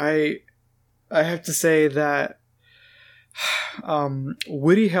I have to say that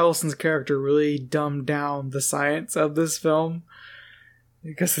Woody Harrelson's character really dumbed down the science of this film,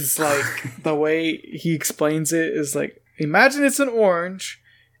 because it's like the way he explains it is like, imagine it's an orange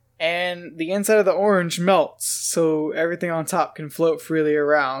and the inside of the orange melts so everything on top can float freely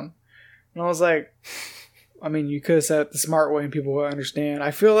around. And I was like, I mean, you could have said it the smart way and people would understand.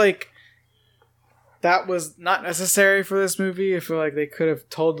 I feel like that was not necessary for this movie. I feel like they could have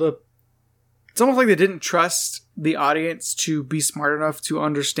told it's almost like they didn't trust the audience to be smart enough to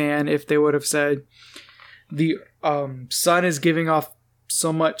understand if they would have said the sun is giving off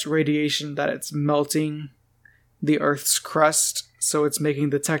so much radiation that it's melting the Earth's crust, so it's making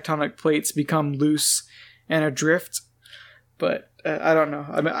the tectonic plates become loose and adrift. But I don't know.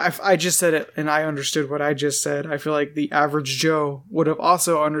 I mean, I just said it and I understood what I just said. I feel like the average Joe would have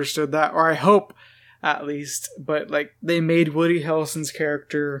also understood that, or I hope at least. But like, they made Woody Harrelson's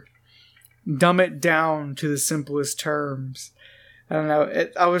character dumb it down to the simplest terms. I don't know.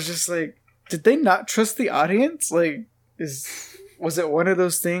 I was just like, did they not trust the audience? Like, was it one of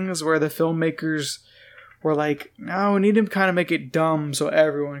those things where the filmmakers were like, no, we need to kind of make it dumb so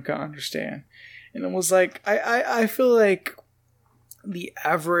everyone can understand? And it was like, I feel like the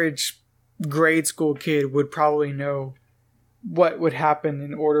average grade school kid would probably know what would happen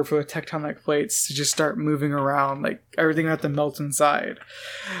in order for the tectonic plates to just start moving around, like everything had to melt inside.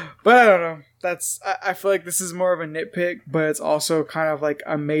 But I don't know. I feel like this is more of a nitpick, but it's also kind of like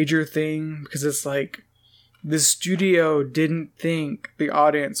a major thing because it's like the studio didn't think the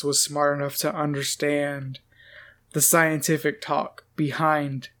audience was smart enough to understand the scientific talk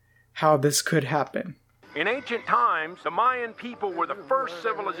behind how this could happen. In ancient times, the Mayan people were the first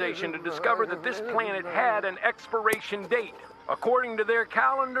civilization to discover that this planet had an expiration date. According to their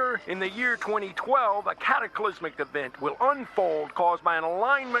calendar, in the year 2012, a cataclysmic event will unfold caused by an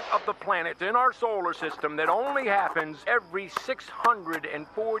alignment of the planets in our solar system that only happens every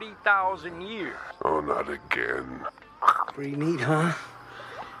 640,000 years. Oh, not again. Pretty neat, huh?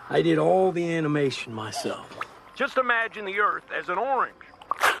 I did all the animation myself. Just imagine the Earth as an orange.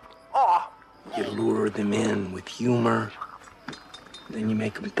 You lure them in with humor, then you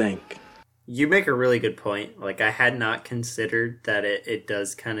make them think. You make a really good point. Like, I had not considered that it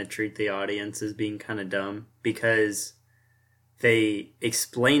does kind of treat the audience as being kind of dumb, because they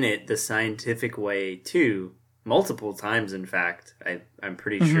explain it the scientific way too, multiple times, in fact, I'm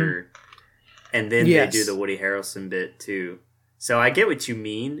pretty sure. And then they do the Woody Harrelson bit too. So I get what you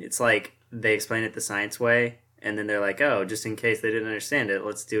mean. It's like they explain it the science way, and then they're like, oh, just in case they didn't understand it,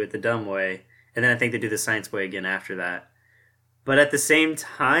 let's do it the dumb way. And then I think they do the science way again after that. But at the same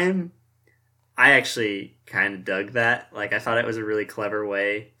time, I actually kind of dug that. Like, I thought it was a really clever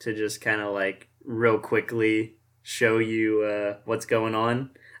way to just kind of, like, real quickly show you what's going on.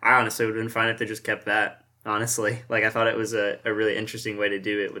 I honestly would have been fine if they just kept that, honestly. Like, I thought it was a really interesting way to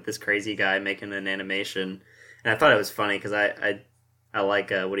do it with this crazy guy making an animation. And I thought it was funny because I like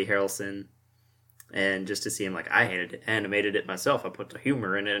Woody Harrelson. And just to see him, like, I animated it myself. I put the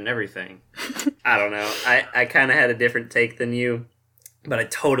humor in it and everything. I don't know. I kind of had a different take than you. But I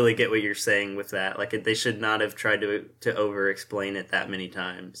totally get what you're saying with that. Like, they should not have tried to over-explain it that many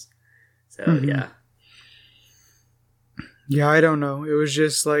times. So, yeah. Yeah, I don't know. It was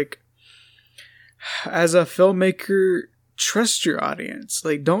just, like, as a filmmaker, trust your audience.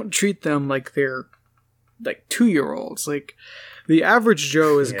 Like, don't treat them like they're, like, 2-year-olds. Like, the average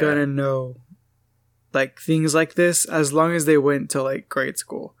Joe is gonna know, like, things like this as long as they went to, like, grade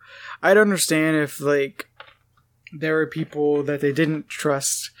school. I'd understand if, like, there were people that they didn't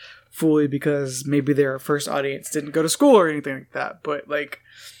trust fully because maybe their first audience didn't go to school or anything like that. But, like,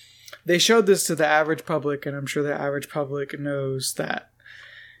 they showed this to the average public, and I'm sure the average public knows that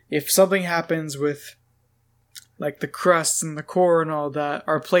if something happens with, like, the crust and the core and all that,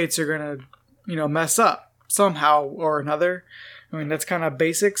 our plates are gonna, mess up somehow or another. I mean, that's kind of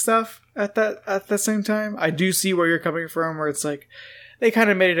basic stuff at the same time. I do see where you're coming from, where it's like, they kind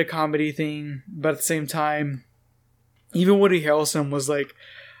of made it a comedy thing, but at the same time, even Woody Harrelson was like,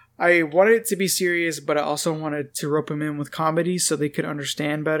 I wanted it to be serious, but I also wanted to rope him in with comedy so they could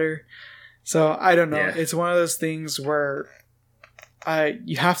understand better. So, I don't know. Yeah. It's one of those things where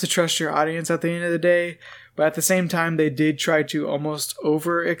you have to trust your audience at the end of the day, but at the same time, they did try to almost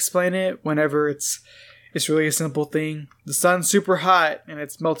over-explain it whenever it's really a simple thing. The sun's super hot, and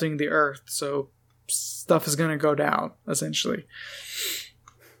it's melting the earth, so stuff is going to go down, essentially.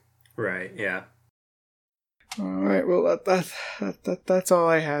 Right, yeah. Alright, well, that's all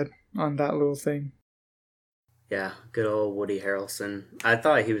I had on that little thing. Yeah, good old Woody Harrelson. I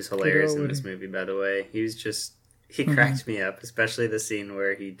thought he was hilarious in this movie, by the way. He cracked me up, especially the scene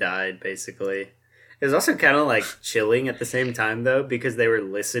where he died, basically. It was also kind of, like, chilling at the same time, though, because they were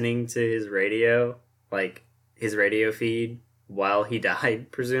listening to his radio, like, his radio feed, while he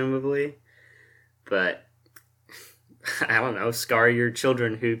died, presumably. But I don't know, scar your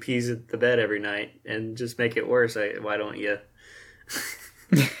children who pees at the bed every night and just make it worse. Why don't you?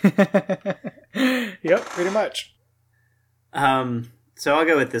 Yep, pretty much. So I'll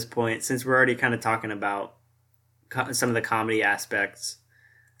go at this point, since we're already kind of talking about some of the comedy aspects.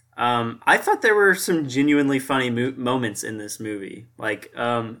 I thought there were some genuinely funny moments in this movie. Like,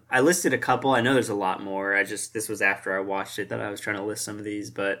 I listed a couple. I know there's a lot more. This was after I watched it that I was trying to list some of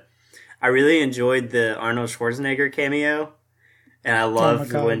these, but I really enjoyed the Arnold Schwarzenegger cameo. And I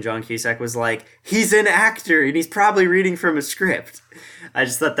love when John Cusack was like, he's an actor and he's probably reading from a script. I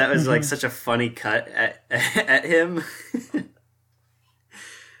just thought that was like such a funny cut at him.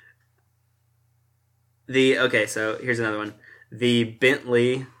 Okay, so here's another one. The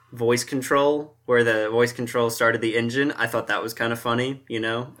Bentley voice control, where the voice control started the engine, I thought that was kind of funny, you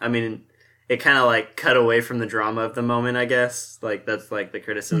know? I mean, it kind of like cut away from the drama of the moment, I guess. Like, that's like the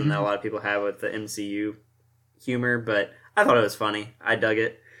criticism that a lot of people have with the MCU humor, but I thought it was funny. I dug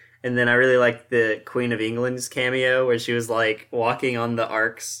it. And then I really liked the Queen of England's cameo, where she was like walking on the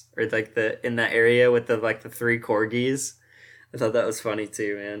arcs, or like in that area with the like the 3 corgis. I thought that was funny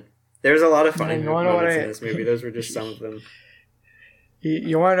too, man. There's a lot of funny moments in this movie. Those were just some of them.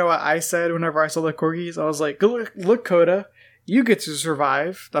 You want to know what I said whenever I saw the corgis? I was like, look, Coda, you get to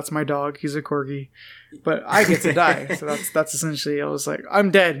survive. That's my dog. He's a corgi. But I get to die. So that's essentially, I was like,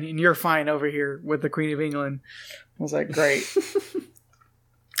 I'm dead and you're fine over here with the Queen of England. I was like, great.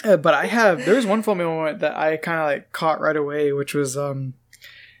 But there was one funny moment that I kind of like caught right away, which was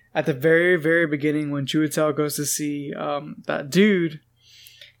at the very, very beginning when Chiwetel goes to see that dude.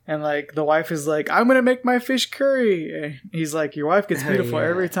 And, like, the wife is like, I'm going to make my fish curry. And he's like, your wife gets beautiful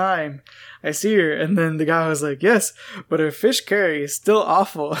every time I see her. And then the guy was like, yes, but her fish curry is still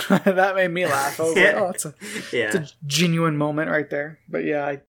awful. That made me laugh. I was like, oh, it's a genuine moment right there. But,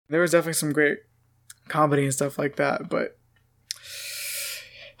 yeah, there was definitely some great comedy and stuff like that. But,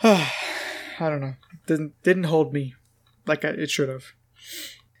 I don't know. Didn't hold me like it should have.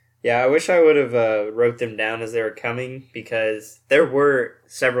 Yeah, I wish I would have wrote them down as they were coming, because there were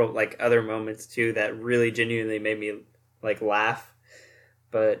several like other moments too that really genuinely made me like laugh,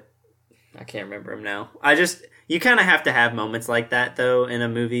 but I can't remember them now. You kind of have to have moments like that though in a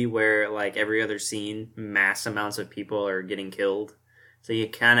movie where like every other scene, mass amounts of people are getting killed, so you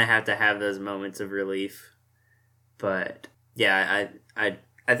kind of have to have those moments of relief. But yeah,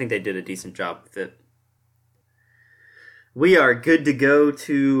 I think they did a decent job with it. We are good to go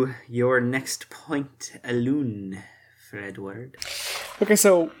to your next point, Alun, Fredward. Okay,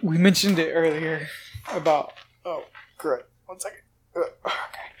 so we mentioned it earlier about... Oh, great. 1 second.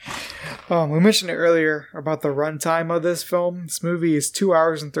 Okay. We mentioned it earlier about the runtime of this film. This movie is 2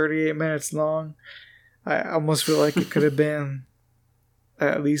 hours and 38 minutes long. I almost feel like it could have been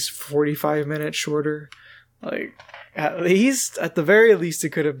at least 45 minutes shorter. Like... At the very least,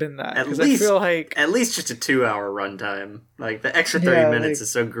 it could have been that. Because I feel like... At least just a 2-hour runtime. Like, the extra 30 minutes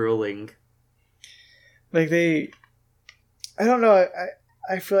is so grueling. Like, I don't know,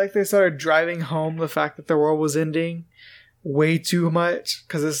 I feel like they started driving home the fact that the world was ending way too much.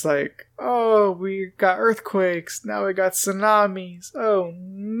 Because it's like, oh, we got earthquakes, now we got tsunamis. Oh,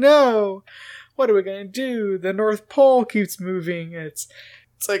 no! What are we gonna do? The North Pole keeps moving. It's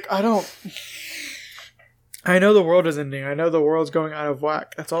like, I know the world is ending. I know the world's going out of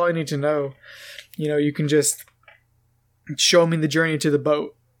whack. That's all I need to know. You know, you can just show me the journey to the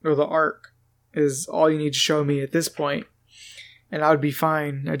boat or the ark is all you need to show me at this point, and I would be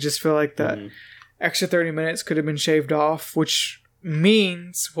fine. I just feel like that extra 30 minutes could have been shaved off, which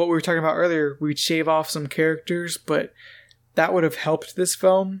means what we were talking about earlier, we'd shave off some characters, but that would have helped this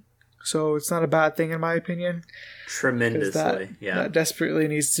film. So it's not a bad thing in my opinion. Tremendously, that desperately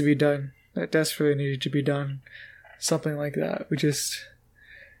needs to be done. That desperately needed to be done. Something like that.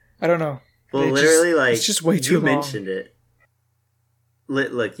 I don't know. Well, literally, it's just way too long. You mentioned it.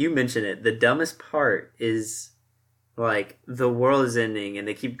 Look, you mentioned it. The dumbest part is, like, the world is ending, and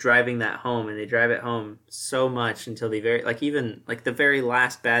they keep driving that home, and they drive it home so much until the very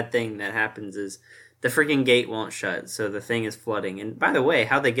last bad thing that happens is the freaking gate won't shut, so the thing is flooding. And by the way,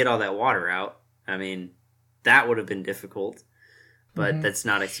 how they get all that water out, I mean, that would have been difficult, but that's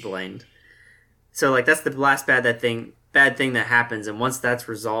not explained. So, like, that's the last bad thing that happens, and once that's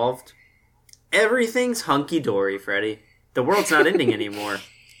resolved, everything's hunky-dory, Freddy. The world's not ending anymore.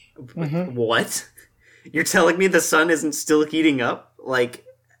 What? You're telling me the sun isn't still heating up? Like,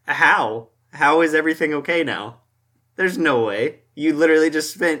 how? How is everything okay now? There's no way. You literally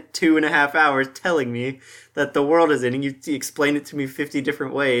just spent 2.5 hours telling me that the world is ending. You explained it to me 50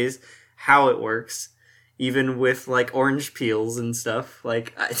 different ways, how it works. Even with, like, orange peels and stuff.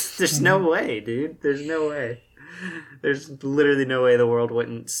 Like, there's no way, dude. There's no way. There's literally no way the world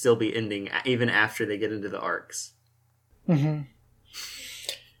wouldn't still be ending, even after they get into the arcs.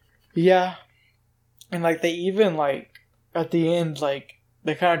 Yeah. And, like, they even, like, at the end, like,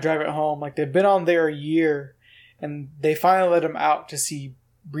 they kind of drive it home. Like, they've been on there a year, and they finally let them out to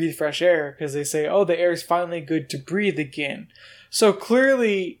breathe fresh air, because they say, oh, the air is finally good to breathe again. So,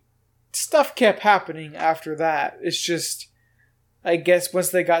 clearly... stuff kept happening after that. It's just I guess once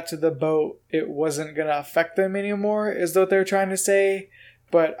they got to the boat, it wasn't going to affect them anymore, is what they're trying to say.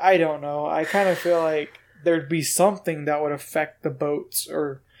 But I don't know. I kind of feel like there'd be something that would affect the boats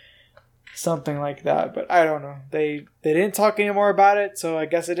or something like that. But I don't know. They didn't talk anymore about it, so I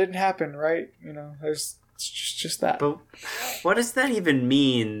guess it didn't happen, right? You know, it's just that. But what does that even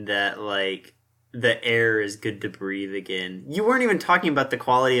mean that, like, the air is good to breathe again? You weren't even talking about the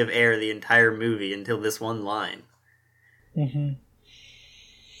quality of air the entire movie until this one line. Mm-hmm.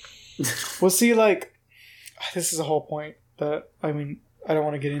 Well, see, like, this is a whole point that, I mean, I don't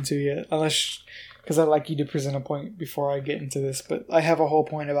want to get into yet, unless, because I'd like you to present a point before I get into this, but I have a whole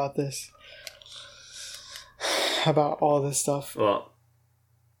point about this, about all this stuff. Well,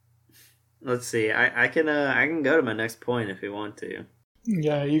 let's see. I can go to my next point if you want to.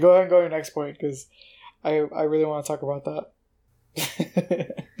 Yeah, you go ahead and go to your next point, because I really want to talk about that.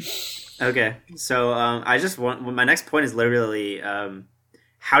 Okay, so my next point is literally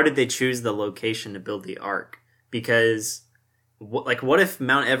how did they choose the location to build the Ark? Because what if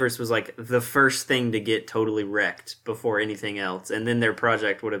Mount Everest was like the first thing to get totally wrecked before anything else, and then their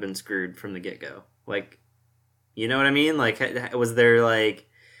project would have been screwed from the get-go? Like, you know what I mean? Like,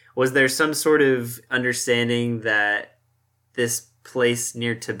 was there some sort of understanding that this place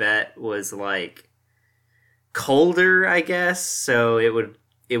near Tibet was like colder, I guess, so it would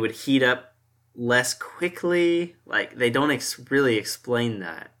heat up less quickly? Like, they don't really explain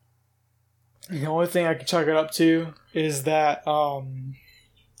that. The only thing I can chalk it up to is that I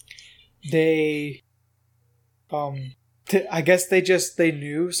guess they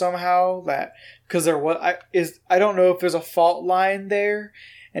knew somehow that, because I don't know if there's a fault line there,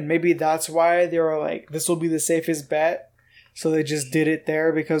 and maybe that's why they were like, this will be the safest bet, so they just did it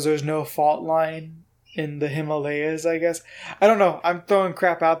there because there's no fault line in the Himalayas, I guess. I don't know. I'm throwing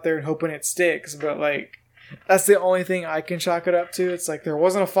crap out there and hoping it sticks, but like, that's the only thing I can chalk it up to. It's like there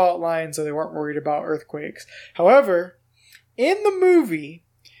wasn't a fault line, so they weren't worried about earthquakes. However, in the movie,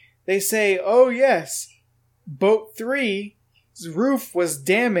 they say, oh yes, Boat 3's roof was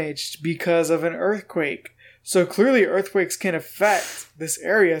damaged because of an earthquake. So clearly earthquakes can affect this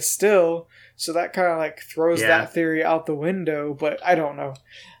area still. So that kind of like throws that theory out the window, but I don't know.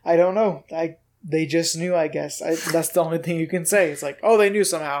 They just knew, I guess. That's the only thing you can say. It's like, oh, they knew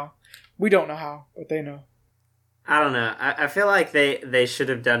somehow. We don't know how, but they know. I don't know. I feel like they should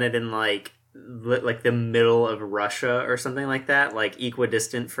have done it in like the middle of Russia or something like that, like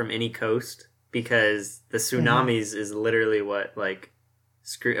equidistant from any coast, because the tsunamis is literally what like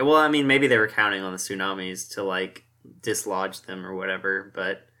screw. Well, I mean, maybe they were counting on the tsunamis to like dislodge them or whatever,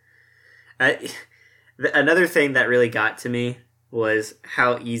 but another thing that really got to me was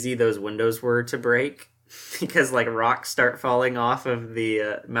how easy those windows were to break, because like rocks start falling off of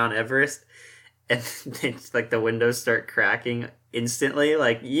the Mount Everest, and it's like the windows start cracking instantly.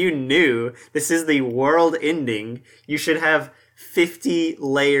 Like, you knew this is the world ending. You should have 50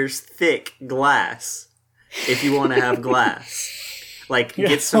 layers thick glass if you want to have glass. Like,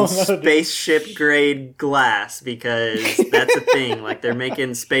 get some spaceship grade glass, because that's a thing. Like, they're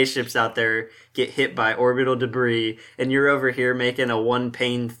making spaceships out there get hit by orbital debris, and you're over here making a 1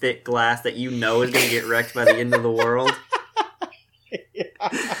 pane thick glass that you know is going to get wrecked by the end of the world.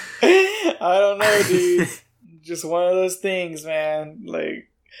 I don't know, dude. Just one of those things, man. Like,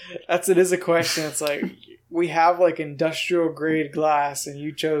 it is a question. It's like, we have like industrial grade glass, and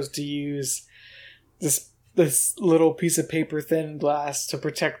you chose to use this little piece of paper thin glass to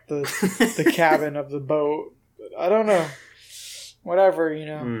protect the cabin of the boat. I don't know. Whatever, you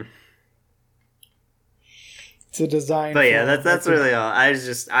know. It's a design. But yeah, that's really all.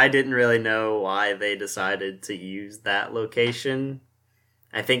 I didn't really know why they decided to use that location.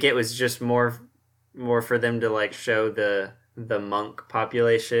 I think it was just more for them to like show the monk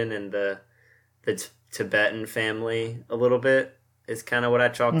population and the Tibetan family a little bit. Is kind of what I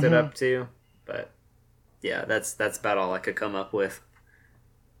chalked it up to. But yeah, that's about all I could come up with.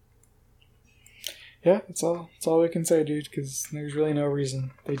 Yeah, it's all we can say, dude, because there's really no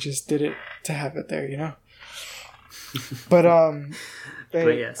reason. They just did it to have it there, you know? But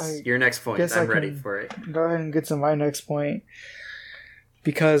but yes, your next point. I'm ready for it. Go ahead and get to my next point.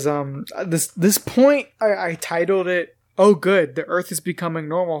 Because this point I titled it, "Oh good, the Earth is becoming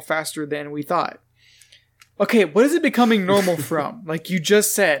normal faster than we thought." Okay, what is it becoming normal from? Like you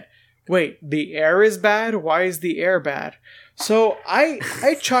just said, wait, the air is bad? Why is the air bad? So I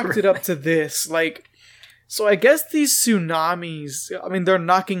chalked it up to this. Like, so I guess these tsunamis, I mean, they're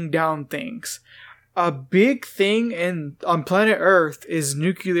knocking down things. A big thing on planet Earth is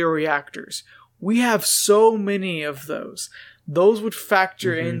nuclear reactors. We have so many of those. Those would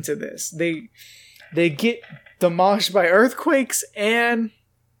factor into this. They get demolished by earthquakes and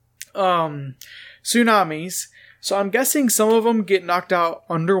tsunamis. So I'm guessing some of them get knocked out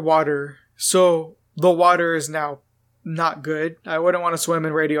underwater. So the water is now not good. I wouldn't want to swim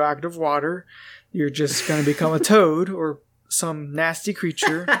in radioactive water. You're just going to become a toad or some nasty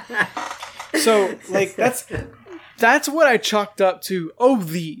creature. So like that's what I chalked up to. Oh,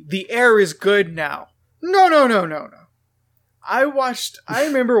 the air is good now. No. I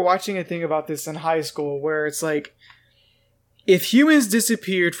remember watching a thing about this in high school where it's like, if humans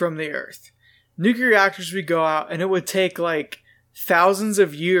disappeared from the earth, nuclear reactors would go out and it would take like thousands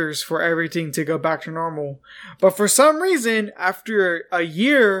of years for everything to go back to normal. But for some reason, after a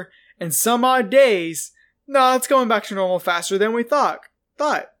year and some odd days, no, it's going back to normal faster than we thought.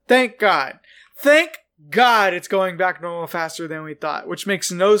 Thank God. Thank God it's going back to normal faster than we thought, which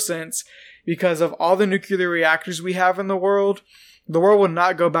makes no sense because of all the nuclear reactors we have in the world. The world will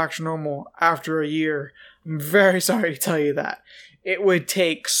not go back to normal after a year. I'm very sorry to tell you that. It would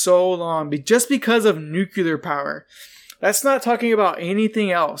take so long just because of nuclear power. That's not talking about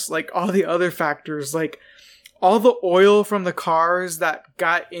anything else, like all the other factors, like all the oil from the cars that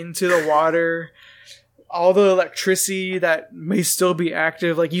got into the water, all the electricity that may still be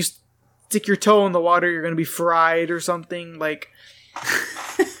active. Like you stick your toe in the water, you're going to be fried or something. Like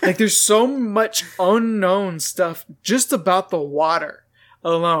there's so much unknown stuff just about the water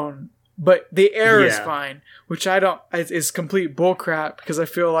alone. But the air is fine, which is complete bullcrap because I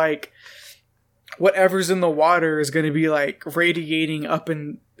feel like whatever's in the water is going to be like radiating up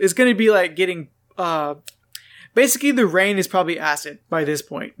and is going to be like getting, basically the rain is probably acid by this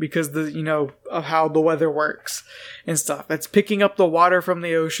point because of how the weather works and stuff. It's picking up the water from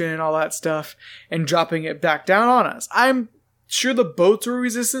the ocean and all that stuff and dropping it back down on us. I'm sure the boats were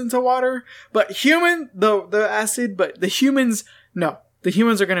resistant to water, but the acid, but the humans, no. The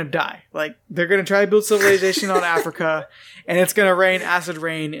humans are going to die. Like, they're going to try to build civilization on Africa, and it's going to rain acid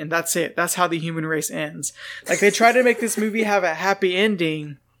rain, and that's it. That's how the human race ends. Like, they try to make this movie have a happy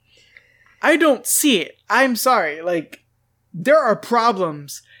ending. I don't see it. I'm sorry. Like, there are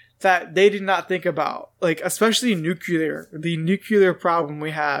problems that they did not think about. Like, especially nuclear. The nuclear problem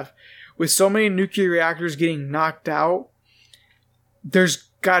we have with so many nuclear reactors getting knocked out. There's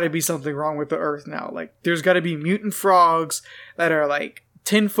got to be something wrong with the earth now. Like, there's got to be mutant frogs that are like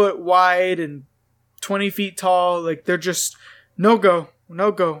 10 foot wide and 20 feet tall. Like, they're just no go.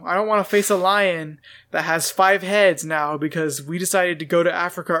 I don't want to face a lion that has 5 heads now because we decided to go to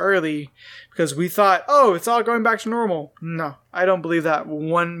Africa early because we thought, oh, it's all going back to normal. No, I don't believe that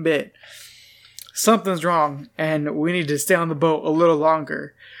one bit. Something's wrong and we need to stay on the boat a little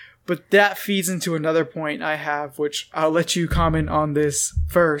longer. But that feeds into another point I have, which I'll let you comment on this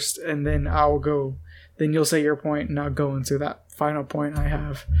first, and then I'll go. Then you'll say your point, and I'll go into that final point I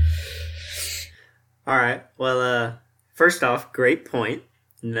have. All right. Well, first off, great point.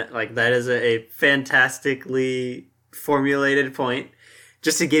 Like, that is a fantastically formulated point.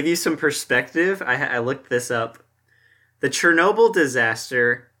 Just to give you some perspective, I looked this up. The Chernobyl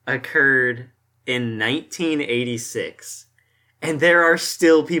disaster occurred in 1986. And there are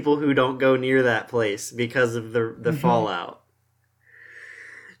still people who don't go near that place because of the fallout.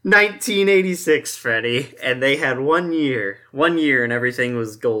 1986, Freddie, and they had 1 year and everything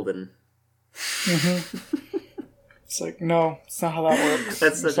was golden. Mm-hmm. It's like, no, it's not how that works.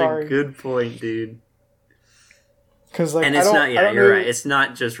 That's such a good point, dude. Because like, and it's not. Yeah, you're right. It's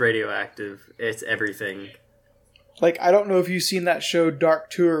not just radioactive. It's everything. Like, I don't know if you've seen that show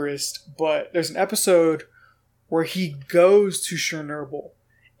Dark Tourist, but there's an episode where he goes to Chernobyl,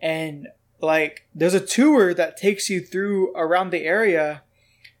 and like, there's a tour that takes you through around the area,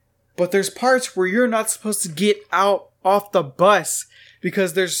 but there's parts where you're not supposed to get out off the bus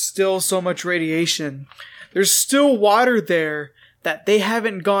because there's still so much radiation. There's still water there that they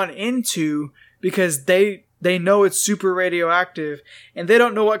haven't gone into because they know it's super radioactive, and they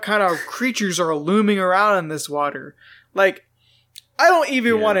don't know what kind of creatures are looming around in this water. Like, I don't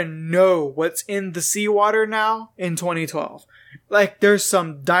even want to know what's in the seawater now in 2012. Like, there's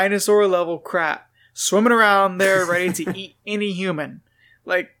some dinosaur level crap swimming around there ready to eat any human.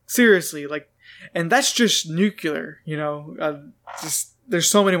 Like, seriously, like, and that's just nuclear, there's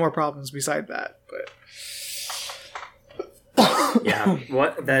so many more problems beside that, but yeah,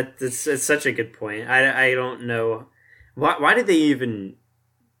 it's such a good point. I don't know why did they even,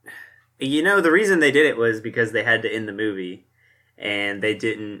 the reason they did it was because they had to end the movie. And they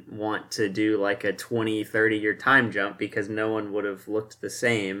didn't want to do like a 20, 30-year time jump because no one would have looked the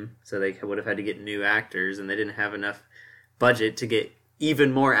same. So they would have had to get new actors, and they didn't have enough budget to get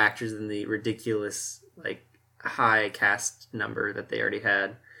even more actors than the ridiculous, like, high cast number that they already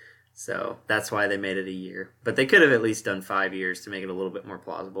had. So that's why they made it a year. But they could have at least done 5 years to make it a little bit more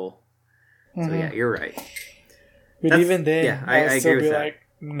plausible. So yeah, you're right. But even then, yeah, I I'd agree still with be that. like,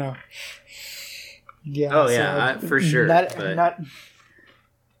 no. Yeah. Oh so yeah, for sure.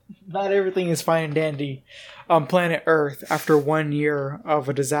 Not everything is fine and dandy on planet Earth after 1 year of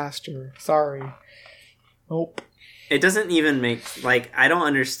a disaster. Sorry. Nope. It doesn't even make, like, I don't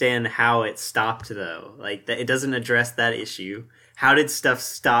understand how it stopped, though. Like, it doesn't address that issue. How did stuff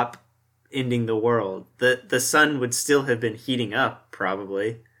stop ending the world? The sun would still have been heating up,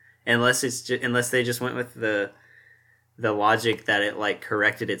 probably. Unless they just went with the logic that it,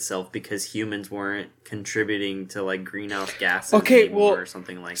 corrected itself because humans weren't contributing to, greenhouse gases anymore or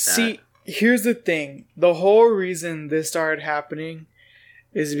something like that. See, here's the thing. The whole reason this started happening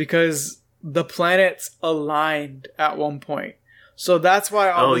is because the planets aligned at one point. So that's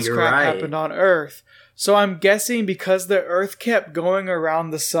why all this crap happened on Earth. So I'm guessing because the Earth kept going around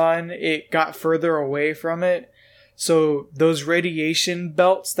the sun, it got further away from it. So those radiation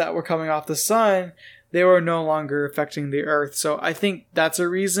belts that were coming off the sun, they were no longer affecting the Earth. So I think that's a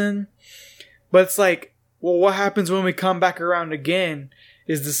reason. But it's like, well, what happens when we come back around again?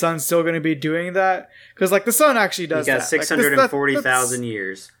 Is the sun still going to be doing that? Because the sun actually does that. You got 640,000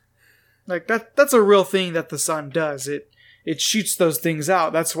 years. That's a real thing that the sun does. It shoots those things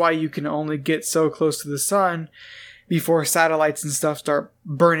out. That's why you can only get so close to the sun before satellites and stuff start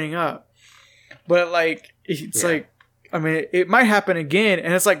burning up. But it might happen again,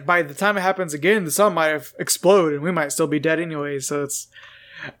 and it's by the time it happens again, the sun might have exploded, and we might still be dead anyway. So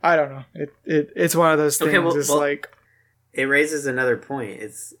I don't know. It's one of those things. Okay, it raises another point.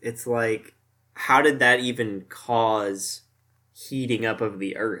 It's like, how did that even cause heating up of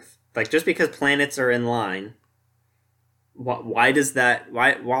the Earth? Just because planets are in line, why does that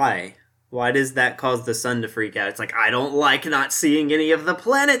cause the sun to freak out? It's I don't like not seeing any of the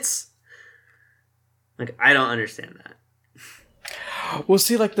planets. I don't understand that. Well,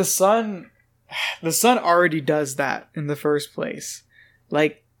 see, the sun already does that in the first place.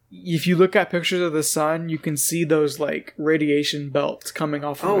 If you look at pictures of the sun, you can see those radiation belts coming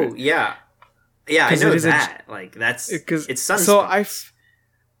off of it. Oh, yeah. Yeah, I know that. It's sunspot. So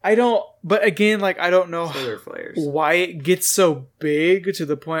I don't, but again, I don't know solar flares. Why it gets so big to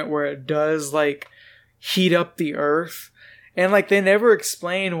the point where it does, heat up the Earth. And, they never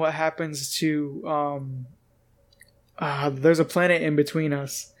explain what happens to, there's a planet in between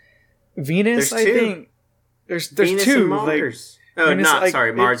us. Venus, there's two. I think. There's Venus two. And Mars. Venus,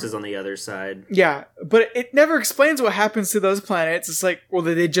 Mars is on the other side. Yeah, but it never explains what happens to those planets. It's did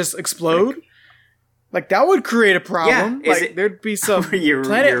they just explode? That would create a problem. Yeah, there'd be some you're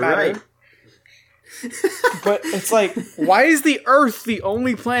planet matter. Right. But it's why is the Earth the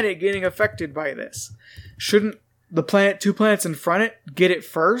only planet getting affected by this? Shouldn't the two planets in front of it get it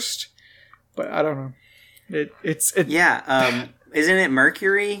first? But I don't know. It's yeah. Isn't it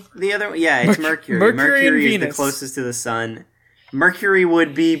Mercury? The other one? Yeah, it's Mercury. Mercury is the closest to the sun. Mercury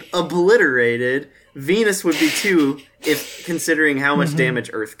would be obliterated. Venus would be too, if considering how much damage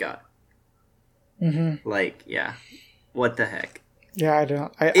Earth got. Mm-hmm. Yeah. What the heck? Yeah, I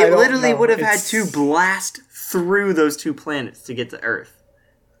don't. It literally would have had to blast through those two planets to get to Earth.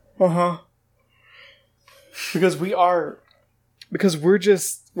 Because we're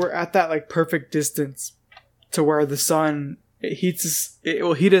at that perfect distance to where the sun heats us. It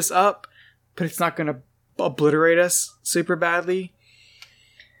will heat us up, but it's not going to obliterate us super badly.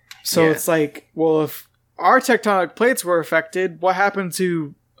 So it's well, if our tectonic plates were affected, what happened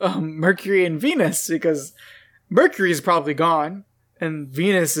to Mercury and Venus? Because Mercury is probably gone, and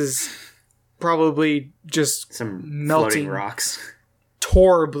Venus is probably just some melting floating rocks.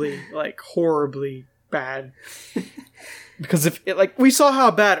 Horribly bad. Because if it, we saw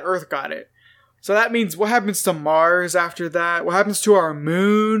how bad Earth got it. So that means what happens to Mars after that? What happens to our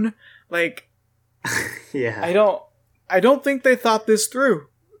moon? Yeah. I don't think they thought this through,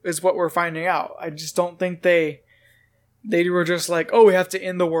 is what we're finding out. I just don't think they were just oh, we have to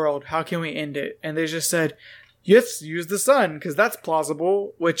end the world. How can we end it? And they just said, yes, use the sun, because that's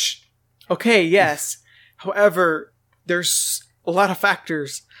plausible, which, okay, yes. However, there's a lot of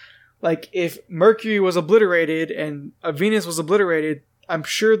factors. If Mercury was obliterated and Venus was obliterated, I'm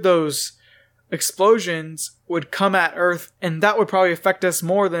sure those explosions would come at Earth, and that would probably affect us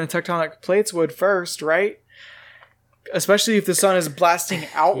more than the tectonic plates would first, right? Especially if the sun is blasting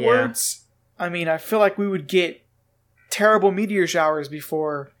outwards. Yeah. I mean, I feel like we would get terrible meteor showers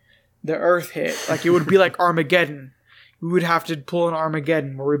before the Earth hit. It would be like Armageddon. We would have to pull an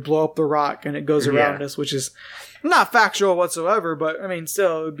Armageddon where we blow up the rock and it goes around us, which is not factual whatsoever, but I mean,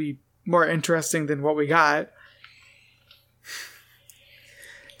 still, it would be more interesting than what we got.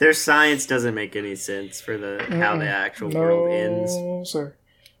 Their science doesn't make any sense for how the actual world ends. No, sir.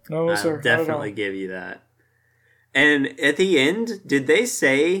 No, I'll sir. definitely give you that. And at the end, did they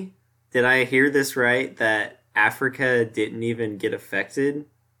say, did I hear this right, that Africa didn't even get affected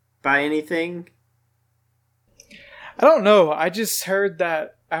by anything? I don't know. I just heard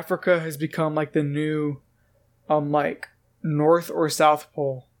that Africa has become like the new, like North or South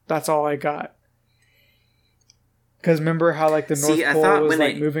Pole. That's all I got. Because remember how like the North Pole was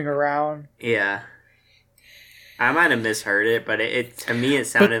like moving around? Yeah. I might have misheard it, but it to me it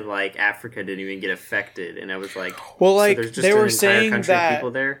sounded like Africa didn't even get affected, and I was like, well, like so there's just they an were entire saying country that of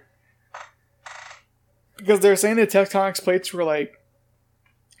people there? Because they were saying the tectonic plates were like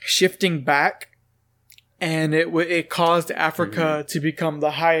shifting back, and it caused Africa to become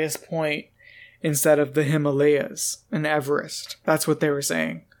the highest point instead of the Himalayas and Everest. That's what they were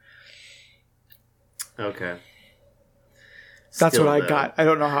saying. Okay. That's Still, what I though, got. I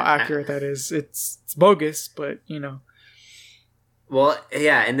don't know how accurate that is. It's bogus, but you know. Well,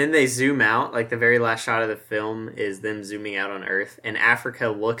 yeah, and then they zoom out. Like the very last shot of the film is them zooming out on Earth, and Africa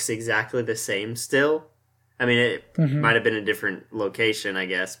looks exactly the same still. I mean, it might have been a different location, I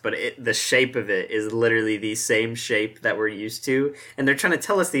guess, but the shape of it is literally the same shape that we're used to, and they're trying to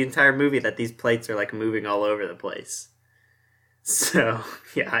tell us the entire movie that these plates are like moving all over the place. So,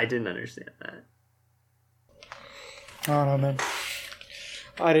 yeah, I didn't understand that. I don't know, man.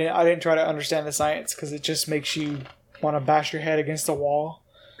 I didn't try to understand the science because it just makes you want to bash your head against the wall.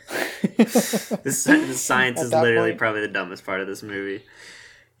 The science is literally point. probably the dumbest part of this movie.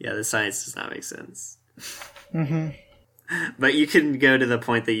 Yeah, the science does not make sense. But you can go to the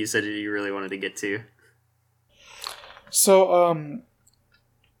point that you said you really wanted to get to. So,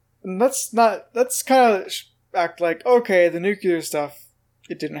 let's kind of act like, okay, the nuclear stuff,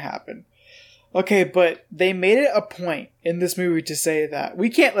 it didn't happen. Okay, but they made it a point in this movie to say that we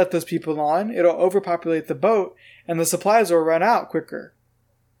can't let those people on. It'll overpopulate the boat, and the supplies will run out quicker.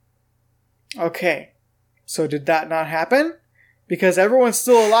 Okay, so did that not happen? Because everyone's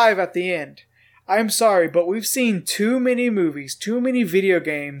still alive at the end. I'm sorry, but we've seen too many movies, too many video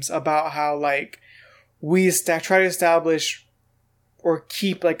games about how, like, we try to establish or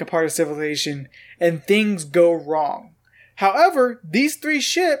keep, like, a part of civilization, and things go wrong. However, these 3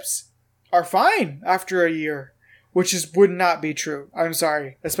 ships are fine after a year, which would not be true. I'm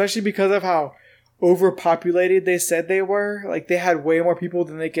sorry. Especially because of how overpopulated they said they were. Like, they had way more people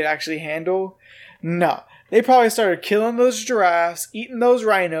than they could actually handle. No. They probably started killing those giraffes, eating those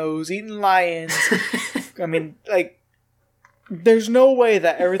rhinos, eating lions. I mean, like, there's no way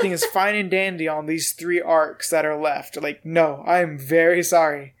that everything is fine and dandy on these 3 arcs that are left. Like, no, I'm very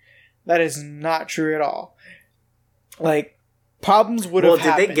sorry. That is not true at all. Like, problems would have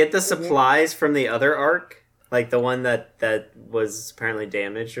happened. Did they get the supplies from the other arc? Like the one that was apparently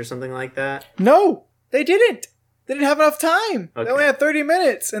damaged or something like that? No, they didn't. They didn't have enough time. Okay. They only had 30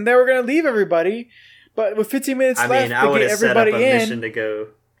 minutes, and they were going to leave everybody. But with 15 minutes left, I would to get have set up everybody a in. mission to go.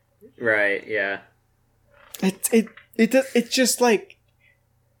 Right, yeah. It's just like,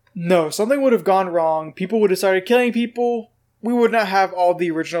 no, something would have gone wrong. People would have started killing people. We would not have all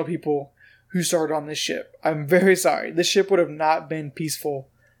the original people who started on this ship. I'm very sorry. This ship would have not been peaceful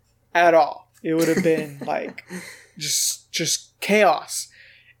at all. It would have been like just chaos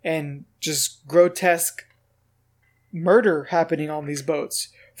and just grotesque murder happening on these boats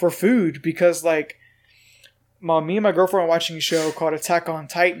for food, because like me and my girlfriend were watching a show called Attack on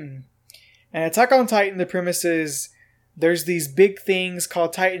Titan. And Attack on Titan, the premise is there's these big things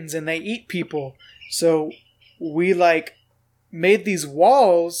called Titans and they eat people. So we like made these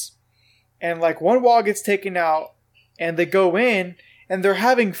walls, and like one wall gets taken out and they go in and they're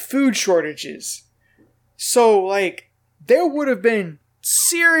having food shortages. So like there would have been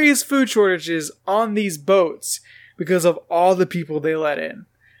serious food shortages on these boats because of all the people they let in.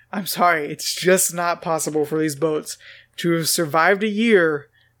 I'm sorry, it's just not possible for these boats to have survived a year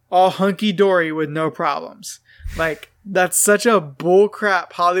all hunky-dory with no problems. Like, that's such a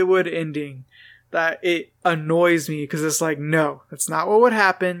bullcrap Hollywood ending that it annoys me, because it's like, no, that's not what would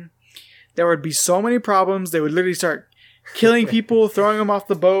happen. There would be so many problems. They would literally start killing people, throwing them off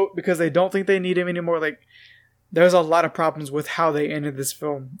the boat because they don't think they need him anymore. Like, there's a lot of problems with how they ended this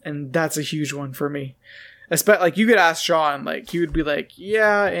film, and that's a huge one for me. Like, you could ask Sean, like, he would be like,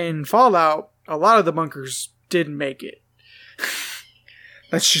 yeah, in Fallout, a lot of the bunkers didn't make it.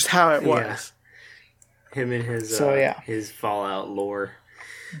 That's just how it was. Yeah. Him and his his Fallout lore.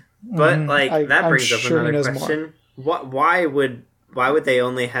 But that brings up another question. Why would they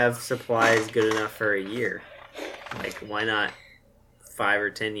only have supplies good enough for a year? Like, why not 5 or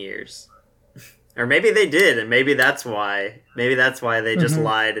 10 years? Or maybe they did, and maybe that's why. Maybe that's why they just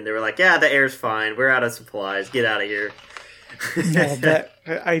lied and they were like, "Yeah, the air's fine. We're out of supplies. Get out of here." No,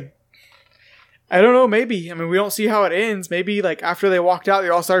 I don't know. Maybe. I mean, we don't see how it ends. Maybe like after they walked out, they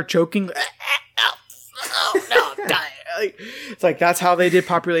all started choking. No, die. It's like that's how they did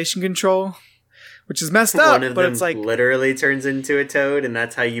population control, which is messed up. One of but them it's like literally turns into a toad, and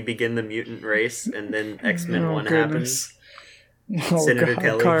that's how you begin the mutant race. And then X-Men 1 happens. Senator God,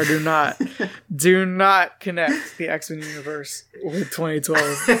 Kelly. Connor, do not connect the X-Men universe with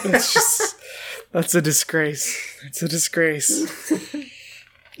 2012. That's a disgrace. It's a disgrace.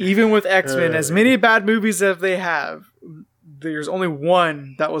 Even with X-Men, as many bad movies as they have, there's only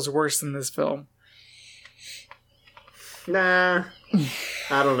one that was worse than this film. Nah,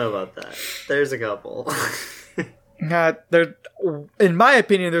 I don't know about that. There's a couple. In my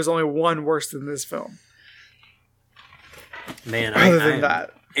opinion, there's only one worse than this film. Man, I'm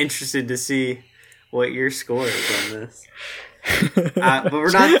interested to see what your score is on this. But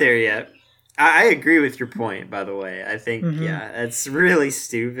we're not there yet. I agree with your point, by the way. I think, it's really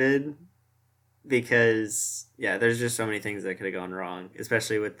stupid because, there's just so many things that could have gone wrong,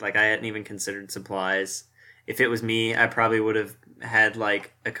 especially with, I hadn't even considered supplies. If it was me, I probably would have had,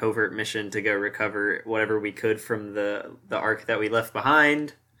 a covert mission to go recover whatever we could from the arc that we left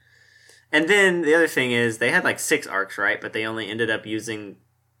behind. And then the other thing is, they had 6 arcs, right? But they only ended up using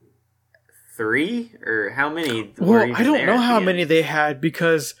 3? Or how many? Well, I don't know how many they had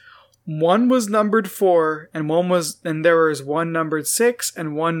because one was numbered 4 and there was one numbered 6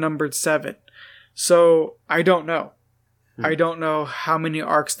 and one numbered 7. So I don't know. I don't know how many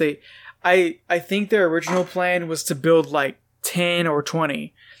arcs I think their original plan was to build 10 or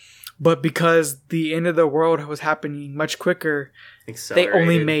 20. But because the end of the world was happening much quicker, they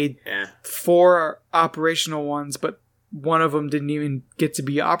only made 4 operational ones, but one of them didn't even get to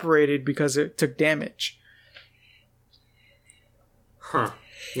be operated because it took damage. Huh.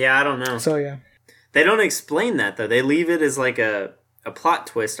 Yeah, I don't know. So, yeah. They don't explain that, though. They leave it as a plot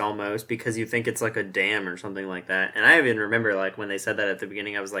twist almost because you think it's a dam or something like that. And I even remember when they said that at the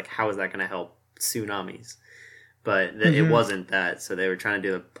beginning, I was like, how is that going to help tsunamis? But it wasn't that, so they were trying to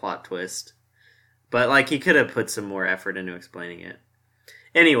do a plot twist. But, he could have put some more effort into explaining it.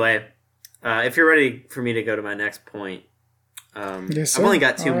 Anyway, if you're ready for me to go to my next point, yes, I've only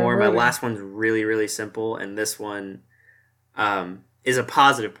got 2 more. Ready. My last one's really, really simple, and this one is a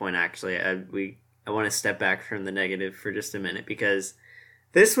positive point, actually. I want to step back from the negative for just a minute, because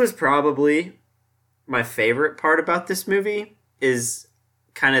this was probably my favorite part about this movie, is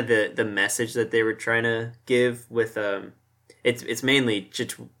kind of the message that they were trying to give with it's mainly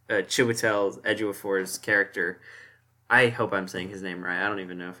Chiwetel Ejiofor's character. I hope I'm saying his name right. I don't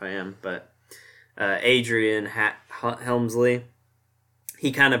even know if I am, but Adrian Helmsley,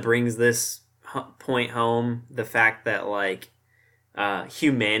 he kind of brings this point home, the fact that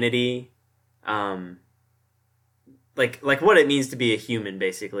humanity, what it means to be a human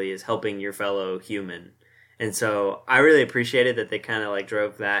basically is helping your fellow human. And so I really appreciated that they kind of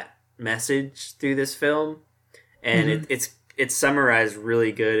drove that message through this film, and it's summarized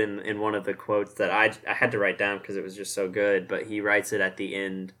really good in one of the quotes that I had to write down because it was just so good. But he writes it at the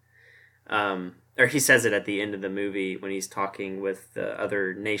end, or he says it at the end of the movie when he's talking with the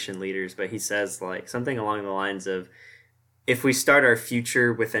other nation leaders. But he says something along the lines of, "If we start our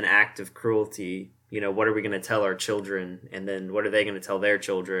future with an act of cruelty, what are we going to tell our children, and then what are they going to tell their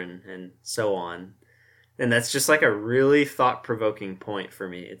children, and so on." And that's just a really thought-provoking point for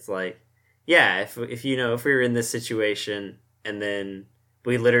me. It's if we were in this situation and then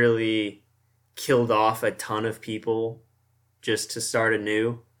we literally killed off a ton of people just to start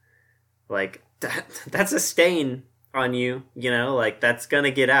anew, that's a stain on you, that's going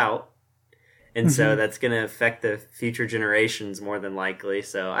to get out. And so that's going to affect the future generations more than likely.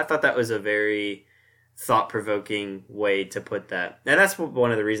 So I thought that was a very thought-provoking way to put that. And that's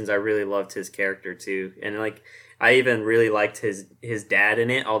one of the reasons I really loved his character too. And I even really liked his dad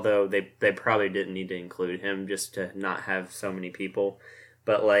in it, although they probably didn't need to include him just to not have so many people.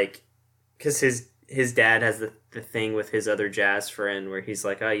 But because his dad has the thing with his other jazz friend where he's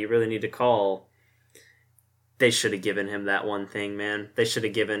like, "Oh, you really need to call." They should have given him that one thing, man. They should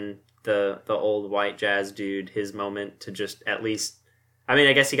have given the old white jazz dude his moment to just at least, I mean,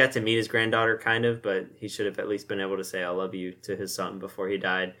 I guess he got to meet his granddaughter kind of, but he should have at least been able to say "I love you" to his son before he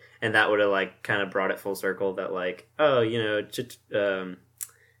died. And that would have kind of brought it full circle that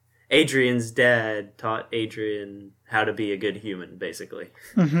Adrian's dad taught Adrian how to be a good human, basically.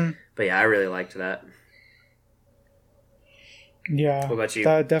 But yeah, I really liked that. Yeah. What about you?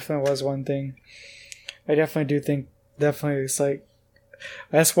 That definitely was one thing. I definitely do think, it's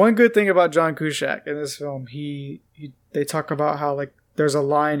That's one good thing about John Cusack in this film. They talk about how like there's a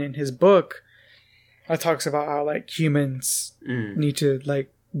line in his book that talks about how like humans need to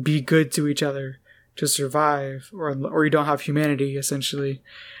like be good to each other to survive, or you don't have humanity, essentially.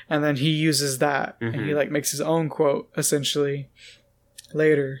 And then he uses that and he like makes his own quote essentially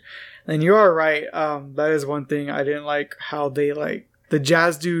later. And you are right. That is one thing I didn't like, how they like the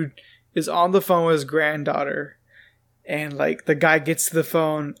jazz dude is on the phone with his granddaughter, and like the guy gets to the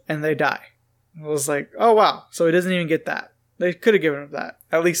phone and they die. It was like, oh wow, so he doesn't even get that. They could have given him that,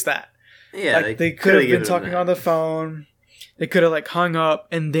 at least that. Yeah, like, they could have been talking on the phone. They could have like hung up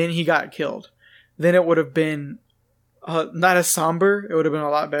and then he got killed. Then it would have been not as somber. It would have been a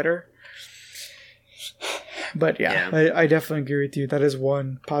lot better. But yeah. I definitely agree with you. That is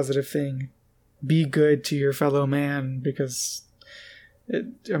one positive thing. Be good to your fellow man, because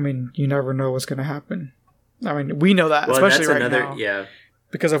you never know what's going to happen. I mean, we know that, especially right now. Yeah.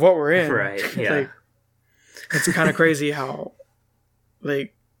 Because of what we're in. Right, yeah. Like, it's kind of crazy how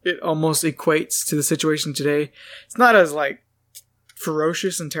like it almost equates to the situation today. It's not as like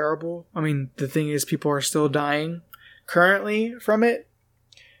ferocious and terrible. I mean, the thing is, people are still dying currently from it,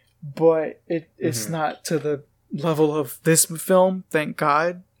 but it's not to the level of this film, thank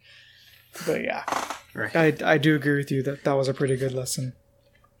God. But yeah, right. I do agree with you that was a pretty good lesson.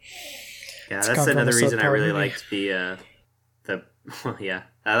 Yeah, that's another reason I really liked the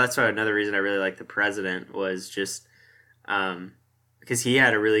that's why another reason I really liked the president was just because he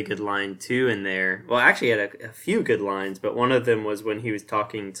had a really good line too in there. Well, actually, he had a few good lines, but one of them was when he was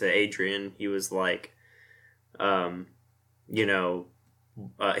talking to Adrian. He was like,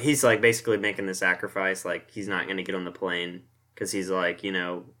 he's like basically making the sacrifice, like he's not going to get on the plane because he's like,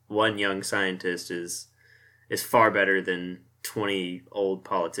 one young scientist is far better than 20 old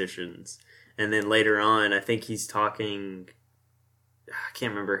politicians. And then later on, I think he's talking, I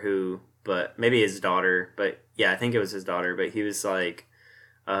can't remember who, but maybe his daughter, but yeah, I think it was his daughter, but he was like,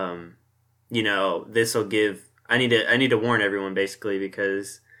 this will give, I need to warn everyone basically,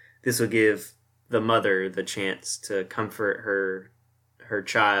 because this will give the mother the chance to comfort her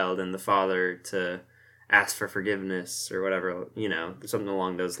child, and the father to ask for forgiveness or whatever, something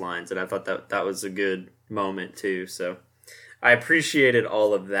along those lines. And I thought that was a good moment too. So I appreciated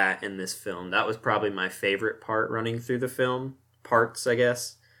all of that in this film. That was probably my favorite part running through the film. Parts, I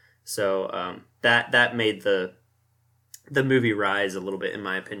guess. So that made the movie rise a little bit, in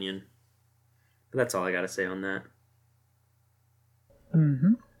my opinion. But that's all I got to say on that.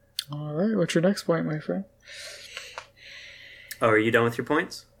 All right, what's your next point, my friend? Oh, are you done with your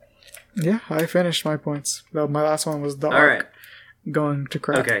points? Yeah, I finished my points. Well, my last one was the all arc right. going to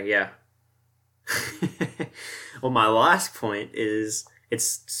crap. Okay, yeah. Well, my last point is,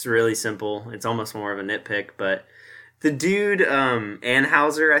 it's really simple. It's almost more of a nitpick, but the dude,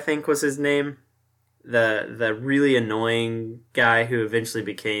 Anheuser, I think was his name, the really annoying guy who eventually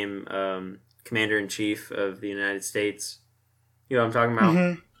became Commander-in-Chief of the United States. You know what I'm talking about?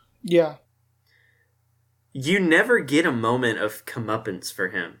 Mm-hmm. Yeah. You never get a moment of comeuppance for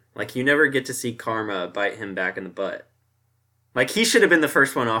him. Like, you never get to see karma bite him back in the butt. Like, he should have been the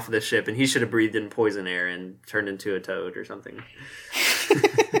first one off of the ship, and he should have breathed in poison air and turned into a toad or something.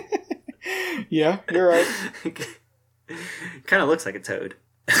 Yeah, you're right. Kind of looks like a toad.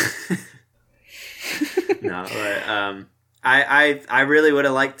 No, but I really would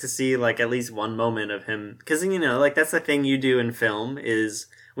have liked to see like at least one moment of him, because like that's the thing you do in film, is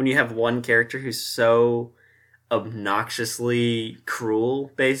when you have one character who's so obnoxiously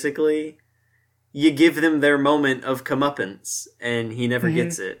cruel, basically, you give them their moment of comeuppance, and he never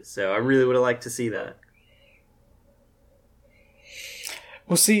gets it. So I really would have liked to see that.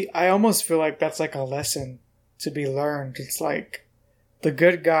 Well, see, I almost feel like that's like a lesson to be learned. It's like the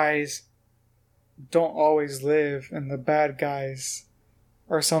good guys don't always live, and the bad guys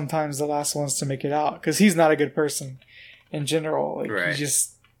are sometimes the last ones to make it out, because he's not a good person in general. Like, right. He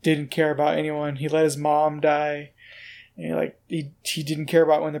just didn't care about anyone. He let his mom die, and he didn't care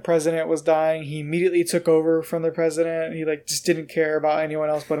about when the president was dying. He immediately took over from the president. He just didn't care about anyone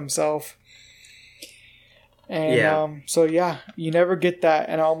else but himself. And so yeah, you never get that,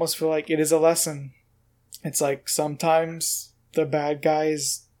 and I almost feel like it is a lesson. It's like sometimes the bad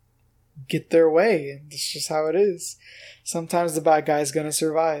guys get their way, and it's just how it is. Sometimes the bad guy's gonna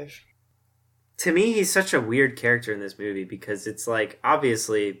survive. To me, he's such a weird character in this movie, because it's like,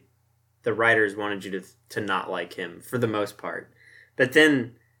 obviously the writers wanted you to not like him for the most part, but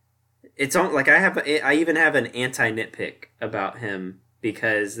then it's like I even have an anti-nitpick about him,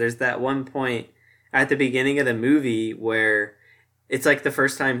 because there's that one point at the beginning of the movie where it's like the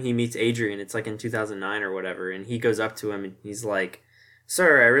first time he meets Adrian. It's like in 2009 or whatever, and he goes up to him and he's like,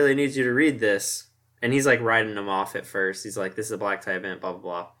 "Sir, I really need you to read this." And he's like writing him off at first. He's like, "This is a black tie event, blah blah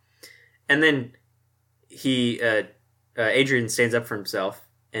blah." And then Adrian stands up for himself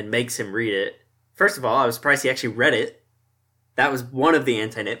and makes him read it. First of all, I was surprised he actually read it. That was one of the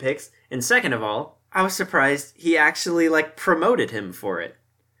anti-nitpicks. And second of all, I was surprised he actually like promoted him for it.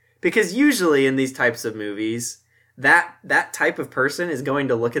 Because usually in these types of movies, that type of person is going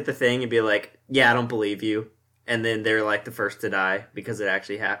to look at the thing and be like, "Yeah, I don't believe you." And then they're like the first to die because it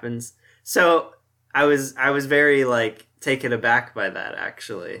actually happens. So I was very like taken aback by that,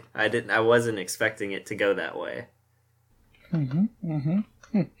 actually. I wasn't expecting it to go that way.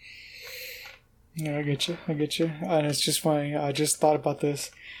 Yeah, I get you. And it's just funny. I just thought about this.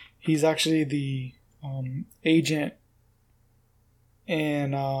 He's actually the agent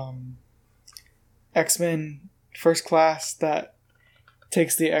in X-Men First Class that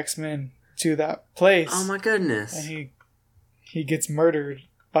takes the X-Men to that place. Oh my goodness. And he gets murdered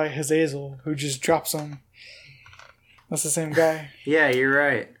by Hazazel, who just drops him. That's the same guy. Yeah, you're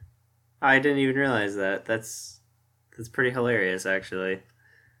right. I didn't even realize that. That's pretty hilarious, actually.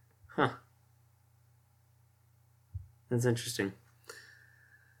 Huh. That's interesting.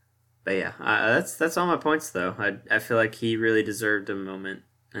 But yeah, that's all my points, though. I feel like he really deserved a moment,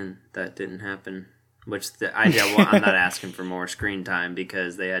 and that didn't happen. I'm not asking for more screen time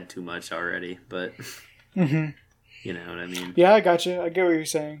because they had too much already, but you know what I mean. Yeah, I got you. I get what you're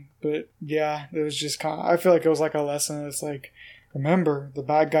saying, but yeah, it was just kind of. I feel like it was like a lesson. It's like, remember, the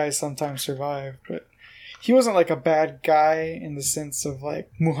bad guys sometimes survive, but he wasn't like a bad guy in the sense of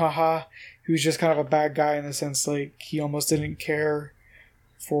like Muhaha. He was just kind of a bad guy in the sense like he almost didn't care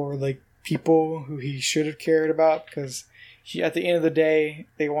for like people who he should have cared about, because at the end of the day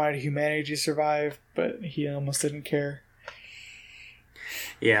they wanted humanity to survive, but he almost didn't care.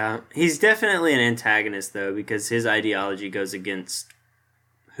 Yeah, he's definitely an antagonist though, because his ideology goes against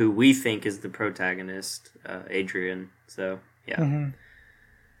who we think is the protagonist, Adrian. So yeah.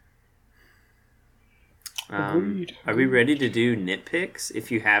 Agreed. Are we ready to do nitpicks? If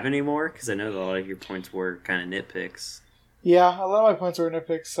you have any more, because I know that a lot of your points were kind of nitpicks. Yeah, a lot of my points were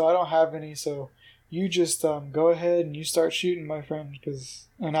nitpicks, so I don't have any. So you just go ahead and you start shooting, my friend,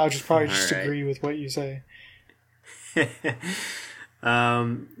 and I'll just probably just agree with what you say. Yeah,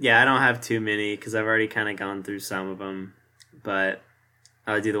 I don't have too many because I've already kind of gone through some of them, but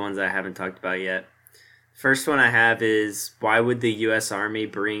I'll do the ones I haven't talked about yet. First one I have is, why would the U.S. Army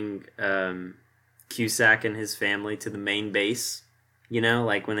bring Cusack and his family to the main base? You know,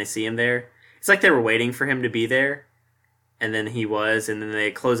 like when they see him there, it's like they were waiting for him to be there, and then he was, and then they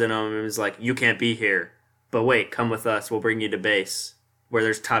close in on him and was like, "You can't be here, but wait, come with us, we'll bring you to base where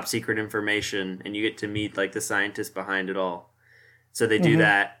there's top secret information and you get to meet like the scientists behind it all." So they do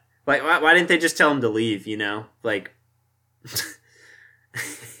that. Like, why didn't they just tell him to leave, you know? Like,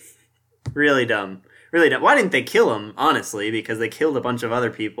 really dumb. Really dumb. Why didn't they kill him, honestly? Because they killed a bunch of other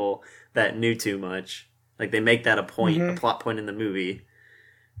people that knew too much. Like, they make that a point, a plot point in the movie.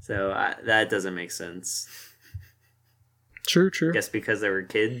 So that doesn't make sense. True. I guess because they were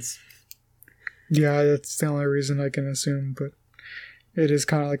kids. Yeah, that's the only reason I can assume, but it is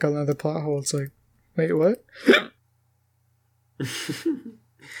kind of like another plot hole. It's like, wait, what?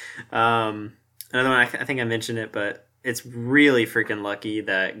 Another one, I think I mentioned it, but it's really freaking lucky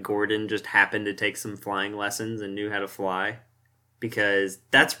that Gordon just happened to take some flying lessons and knew how to fly, because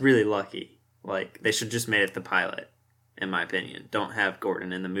that's really lucky. Like, they should just made it the pilot, in my opinion. Don't have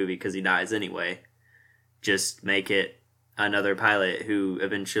Gordon in the movie because he dies anyway. Just make it another pilot who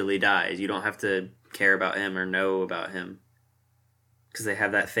eventually dies. You don't have to care about him or know about him, because they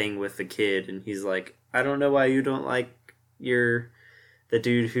have that thing with the kid and he's like, "I don't know why you don't like the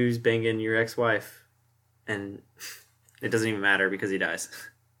dude who's banging your ex-wife," and it doesn't even matter because he dies.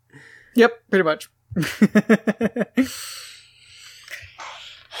 Yep, pretty much.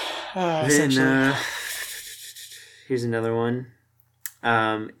 Then here's another one.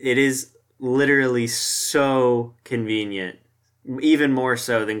 It is literally so convenient, even more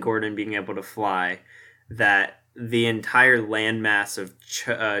so than Gordon being able to fly, that the entire landmass of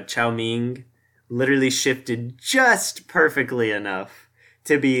Chow Ming literally shifted just perfectly enough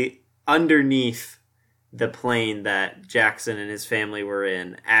to be underneath the plane that Jackson and his family were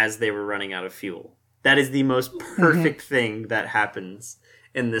in as they were running out of fuel. That is the most perfect thing that happens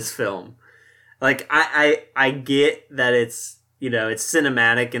in this film. Like, I get that it's, you know, it's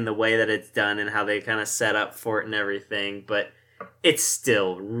cinematic in the way that it's done and how they kind of set up for it and everything, but it's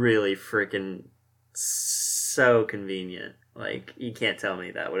still really freaking so convenient. Like, you can't tell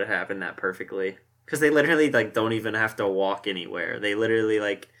me that would have happened that perfectly. Because they literally, like, don't even have to walk anywhere. They literally,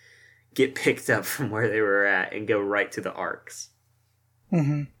 like, get picked up from where they were at and go right to the arcs.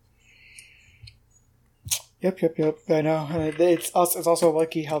 Mm-hmm. Yep. I know. It's also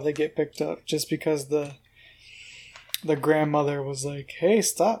lucky how they get picked up, just because the grandmother was like, "Hey,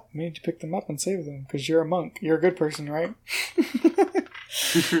 stop! We need to pick them up and save them because you're a monk. You're a good person, right?"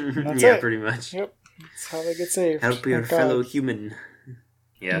 Yeah, pretty much. Yep, that's how they get saved. Help your fellow human.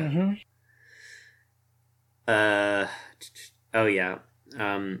 Yeah. Mm-hmm. Oh yeah.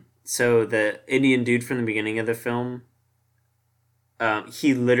 So the Indian dude from the beginning of the film,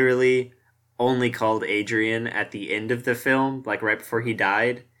 he literally only called Adrian at the end of the film, like right before he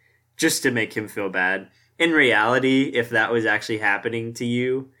died, just to make him feel bad. In reality, if that was actually happening to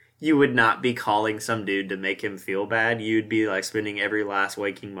you, you would not be calling some dude to make him feel bad. You'd be like spending every last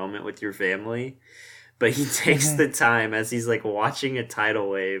waking moment with your family. But he takes the time as he's like watching a tidal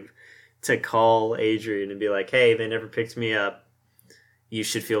wave to call Adrian and be like, "Hey, they never picked me up. You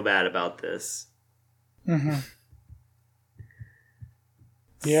should feel bad about this." Mm-hmm.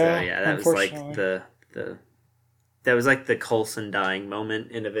 Yeah, so, yeah, that was like the that was like the Coulson dying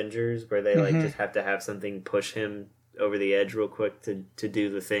moment in Avengers, where they like just have to have something push him over the edge real quick to do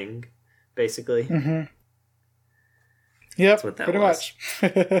the thing, basically. Mm-hmm. Yep, that's what that pretty was.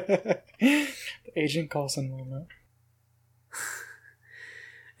 Much. The Agent Coulson moment.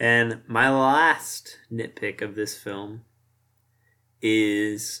 And my last nitpick of this film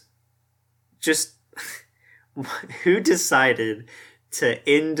is just who decided to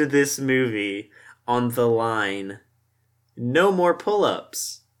end this movie on the line, "No more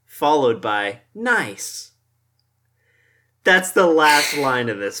pull-ups," followed by "nice." That's the last line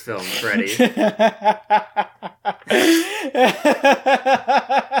of this film, Freddie.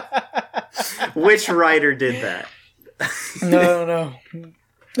 Which writer did that? No.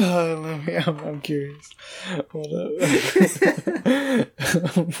 I'm curious. Hold up.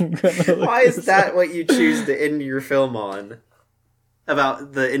 Why is that what you choose to end your film on?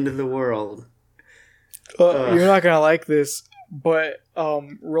 About the end of the world? You're not gonna like this, but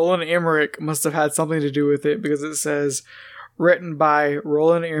Roland Emmerich must have had something to do with it, because it says written by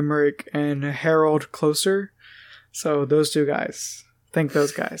Roland Emmerich and Harold Closer. So those two guys. Thank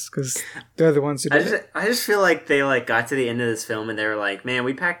those guys, because they're the ones who did it. I just feel like they like got to the end of this film and they were like, "Man,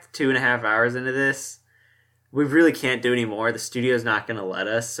 we packed 2.5 hours into this. We really can't do any more. The studio's not going to let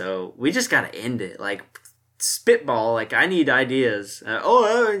us, so we just got to end it. Like, spitball. Like, I need ideas.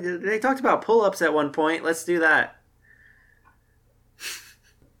 They talked about pull-ups at one point. Let's do that."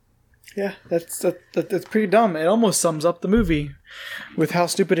 Yeah, that's pretty dumb. It almost sums up the movie with how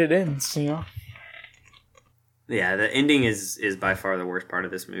stupid it ends, you know? Yeah, the ending is by far the worst part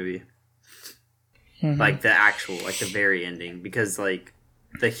of this movie. Mm-hmm. Like the very ending, because like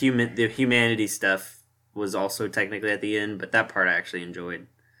the humanity stuff was also technically at the end, but that part I actually enjoyed.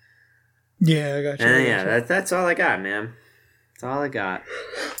 Yeah, I got you. And yeah, that's all I got, man. That's all I got.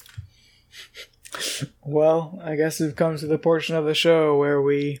 Well, I guess we've come to the portion of the show where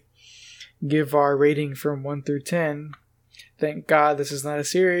we give our rating from 1 through 10. Thank God this is not a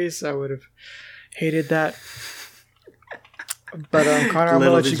series. I would have hated that. But Connor, I'm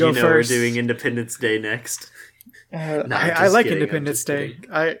gonna let you go first. We're doing Independence Day next. I like Independence Day.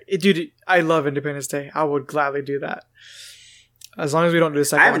 I love Independence Day. I would gladly do that, as long as we don't do the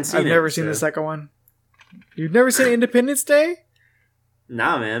second one. I've never seen the second one. You've never seen Independence Day?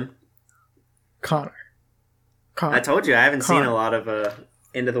 Nah, man. Connor. I told you I haven't seen a lot of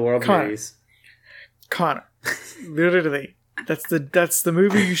End of the World movies. Connor, literally, that's the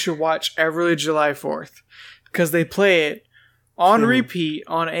movie you should watch every July 4th, because they play it on repeat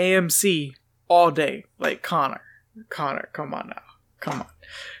on AMC all day. Like, Connor, come on now.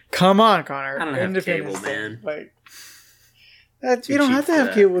 Come on, Connor. I don't have cable, man. Like, you don't have to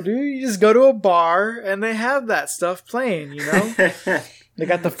have cable, dude. You just go to a bar and they have that stuff playing, you know? They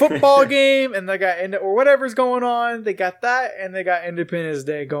got the football game and they got or whatever's going on. They got that and they got Independence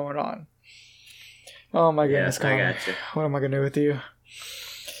Day going on. Oh my goodness, Connor. I got you. What am I going to do with you?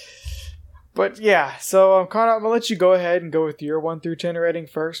 But yeah, so Connor, I'm going to let you go ahead and go with your 1 through 10 rating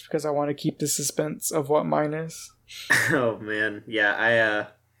first, because I want to keep the suspense of what mine is. Oh man, yeah,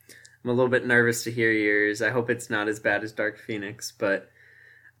 I'm a little bit nervous to hear yours. I hope it's not as bad as Dark Phoenix, but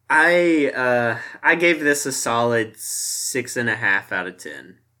I gave this a solid 6.5 out of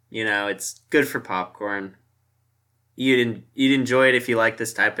 10. You know, it's good for popcorn. You'd enjoy it if you like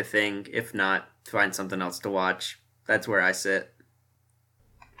this type of thing. If not, find something else to watch. That's where I sit.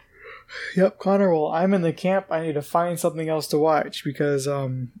 Yep, Connor. Well, I'm in the camp. I need to find something else to watch, because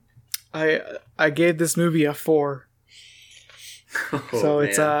I gave this movie a 4. So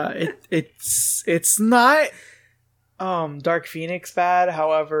man. It's not Dark Phoenix bad.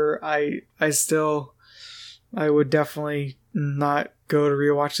 However, I would definitely not go to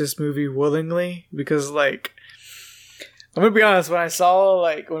rewatch this movie willingly because, like, I'm gonna be honest. When I saw,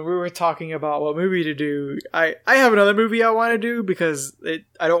 like, when we were talking about what movie to do, I have another movie I want to do because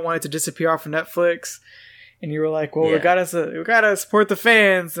I don't want it to disappear off of Netflix. And you were like, "Well, we gotta support the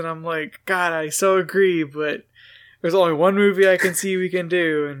fans," and I'm like, "God, I so agree." But there's only one movie I can see we can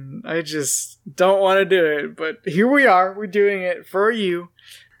do, and I just don't want to do it. But here we are. We're doing it for you.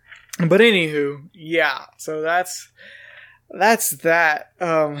 But anywho, yeah. So that's that.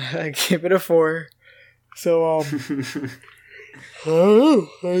 I give it a 4. So so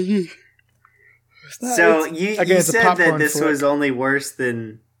you said that this flick. was only worse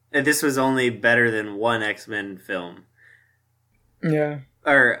than this was only better than one X-Men film. Yeah.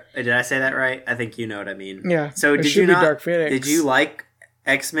 Or did I say that right? I think you know what I mean. Yeah. So did you not? Dark Phoenix. Did you like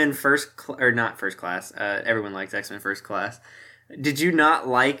X-Men or not First Class? Everyone likes X-Men First Class. Did you not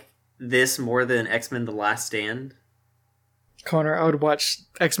like this more than X-Men: The Last Stand? Connor, I would watch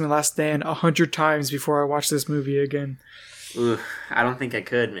X-Men Last Stand 100 times before I watch this movie again. Ooh, I don't think I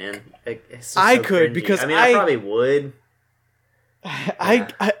could, man. It's I so could cringy. because I probably would.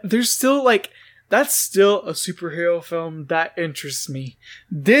 I there's still like that's still a superhero film that interests me.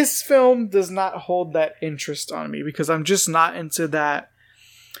 This film does not hold that interest on me because I'm just not into that,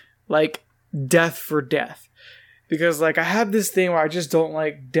 like, death for death. Because, like, I have this thing where I just don't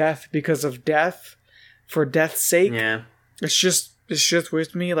like death because of death, for death's sake. Yeah. It's just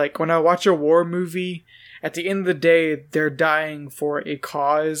with me. Like, when I watch a war movie, at the end of the day, they're dying for a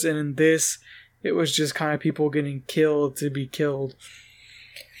cause. And in this, it was just kind of people getting killed to be killed.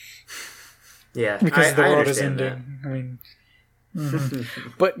 Yeah, because the world is ending. That. I mean,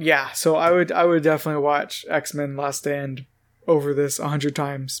 but yeah. So I would definitely watch X-Men Last Stand over this 100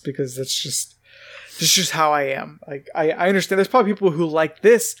 times because that's just how I am. Like I understand. There's probably people who like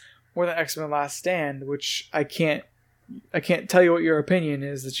this more than X-Men Last Stand, which I can't tell you what your opinion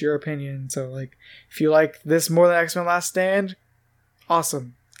is. That's your opinion. So, like, if you like this more than X-Men Last Stand,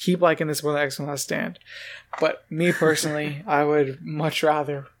 awesome. Keep liking this more than X-Men Last Stand. But me personally, I would much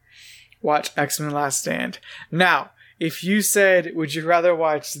rather watch X-Men Last Stand. Now, if you said, would you rather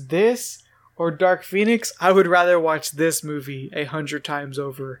watch this or Dark Phoenix? I would rather watch this movie 100 times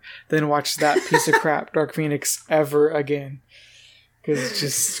over than watch that piece of crap Dark Phoenix ever again. Because it's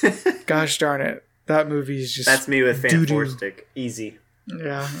just, gosh darn it. That movie is just that's me with Fantastic. Easy.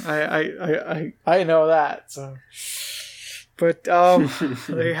 Yeah, I know that. So, but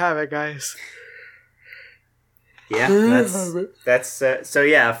there you have it, guys. Yeah, that's so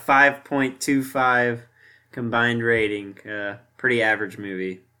yeah, 5.25 combined rating. Pretty average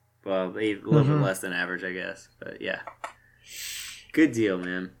movie. Well, a little bit less than average, I guess. But yeah, good deal,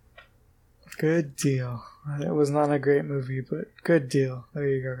 man. Good deal. That was not a great movie, but good deal. There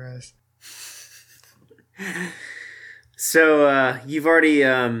you go, guys. So you've already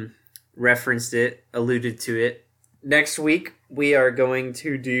referenced it, alluded to it. Next week we are going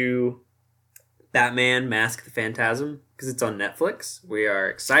to do Batman Mask the Phantasm because it's on Netflix. We are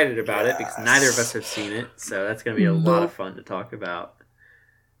excited about it because neither of us have seen it, so that's going to be a lot of fun to talk about.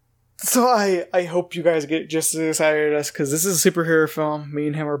 So I hope you guys get just as excited as us because this is a superhero film. Me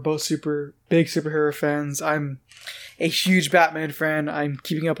and him are both super big superhero fans. I'm a huge Batman fan. I'm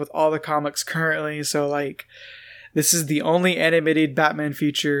keeping up with all the comics currently, so like this is the only animated Batman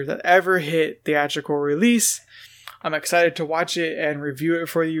feature that ever hit theatrical release. I'm excited to watch it and review it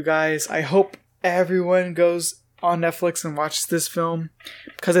for you guys. I hope everyone goes on Netflix and watches this film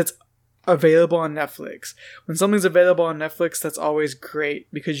because it's available on Netflix. When something's available on Netflix, that's always great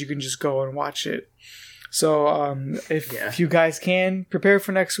because you can just go and watch it. So if you guys can prepare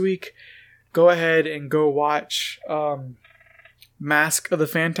for next week, go ahead and go watch Mask of the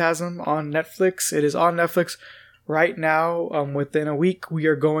Phantasm on Netflix. It is on Netflix right now. Within a week, we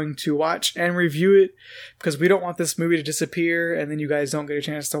are going to watch and review it because we don't want this movie to disappear and then you guys don't get a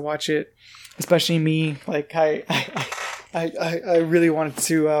chance to watch it. Especially me. Like I really wanted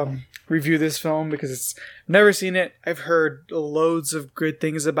to review this film because I've never seen it. I've heard loads of good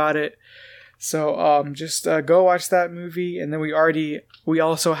things about it. So just go watch that movie, and then we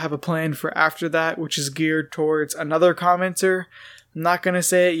also have a plan for after that, which is geared towards another commenter. I'm not gonna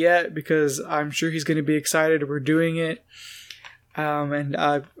say it yet because I'm sure he's gonna be excited we're doing it. And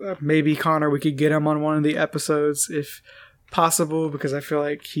maybe Connor, we could get him on one of the episodes if possible because I feel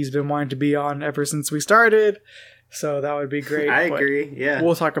like he's been wanting to be on ever since we started. So that would be great. I agree. Yeah,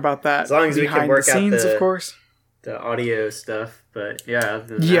 we'll talk about that as long as we can work out of course, the audio stuff. But yeah,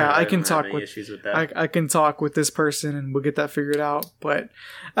 I can talk with issues with that. I can talk with this person and we'll get that figured out. But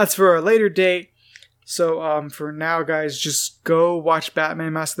that's for a later date. So for now, guys, just go watch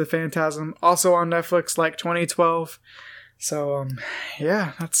Batman Mask of the Phantasm, also on Netflix, like 2012. So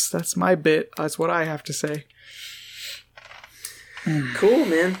yeah, that's my bit. That's what I have to say. Cool,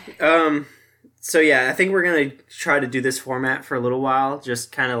 man. So yeah, I think we're gonna try to do this format for a little while.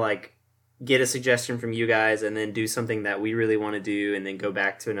 Just kind of like get a suggestion from you guys, and then do something that we really want to do, and then go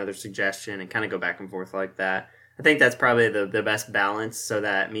back to another suggestion, and kind of go back and forth like that. I think that's probably the best balance, so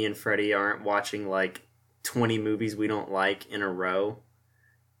that me and Freddie aren't watching like 20 movies we don't like in a row,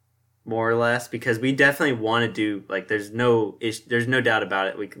 more or less, because we definitely want to do, like, there's no doubt about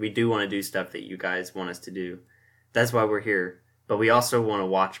it. We do want to do stuff that you guys want us to do. That's why we're here. But we also want to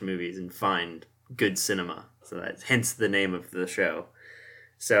watch movies and find good cinema. So that's hence the name of the show.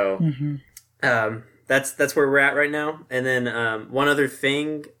 So that's where we're at right now. And then one other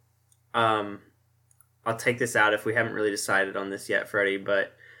thing, I'll take this out if we haven't really decided on this yet, Freddie,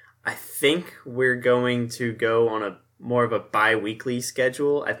 but I think we're going to go on a more of a bi-weekly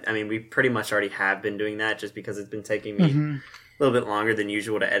schedule. I mean, we pretty much already have been doing that, just because it's been taking me a little bit longer than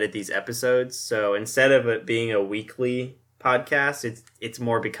usual to edit these episodes. So instead of it being a weekly podcast, it's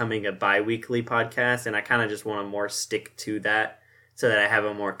more becoming a bi-weekly podcast, and I kind of just want to more stick to that, so that I have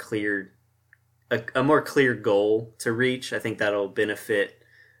a more clear goal to reach. I think that'll benefit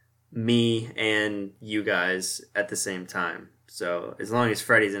me and you guys at the same time. So as long as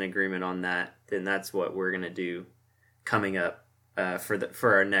Freddie's in agreement on that, then that's what we're gonna do coming up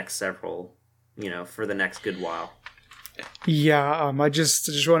for our next several, for the next good while. Yeah, I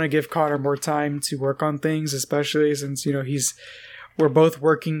just want to give Connor more time to work on things, especially since we're both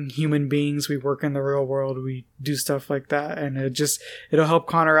working human beings. We work in the real world. We do stuff like that, and it'll help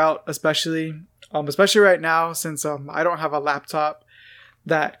Connor out, especially right now, since I don't have a laptop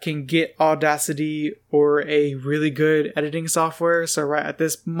that can get Audacity or a really good editing software. So right at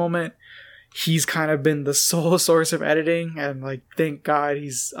this moment, he's kind of been the sole source of editing, and like, thank God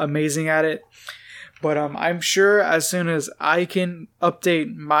he's amazing at it. But I'm sure as soon as I can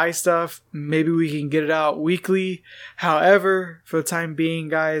update my stuff, maybe we can get it out weekly. However, for the time being,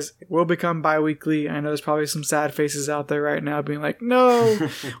 guys, it will become bi-weekly. I know there's probably some sad faces out there right now being like, no,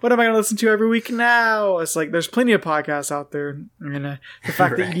 what am I going to listen to every week now? It's like, there's plenty of podcasts out there. And the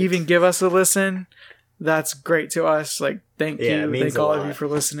fact that you even give us a listen, that's great to us. Like, thank you. Thank all of you for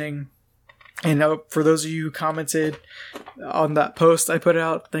listening. And for those of you who commented on that post I put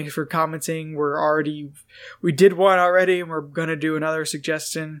out, thank you for commenting. We did one already, and we're going to do another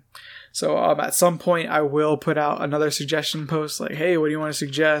suggestion. So at some point, I will put out another suggestion post like, hey, what do you want to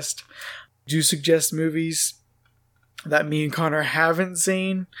suggest? Do suggest movies that me and Connor haven't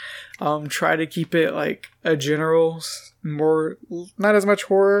seen. Try to keep it like a general, not as much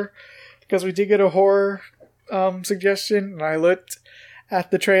horror, because we did get a horror suggestion, and I looked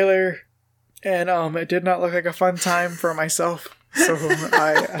at the trailer, and it did not look like a fun time for myself. So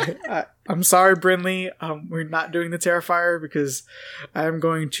I'm sorry, Brinley. We're not doing the Terrifier, because I'm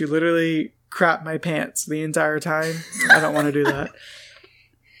going to literally crap my pants the entire time. I don't want to do that.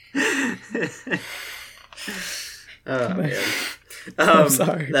 Oh man, I'm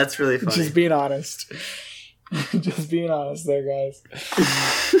sorry. That's really funny. Just being honest. Just being honest, there, guys.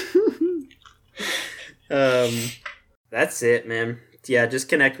 That's it, man. Yeah, just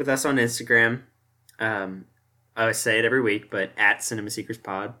connect with us on Instagram. I always say it every week, but at Cinema Seekers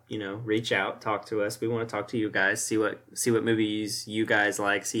Pod, reach out, talk to us. We want to talk to you guys, see what movies you guys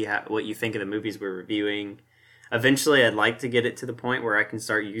like, see what you think of the movies we're reviewing. Eventually, I'd like to get it to the point where I can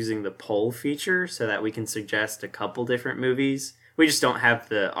start using the poll feature so that we can suggest a couple different movies. We just don't have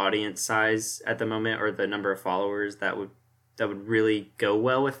the audience size at the moment, or the number of followers that would really go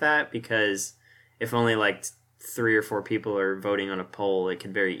well with that, because if only like 3 or 4 people are voting on a poll, it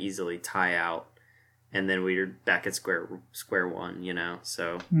could very easily tie out, and then we're back at square one,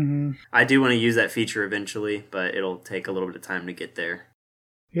 so I do want to use that feature eventually, but it'll take a little bit of time to get there.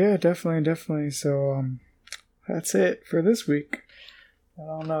 Yeah, definitely. So that's it for this week. I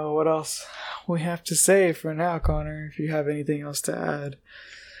don't know what else we have to say for now, Connor, if you have anything else to add.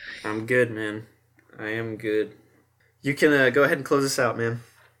 I'm good, man. I am good. You can go ahead and close us out, man.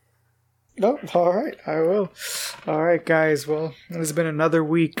 Oh, all right, I will. All right, guys. Well, it has been another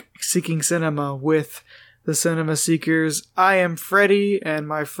week seeking cinema with the Cinema Seekers. I am Freddie, and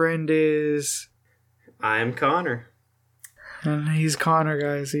my friend is... I am Connor. And he's Connor,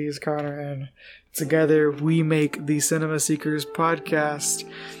 guys. He is Connor, and together we make the Cinema Seekers podcast.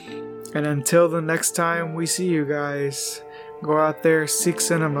 And until the next time we see you guys, go out there, seek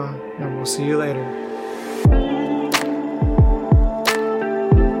cinema, and we'll see you later.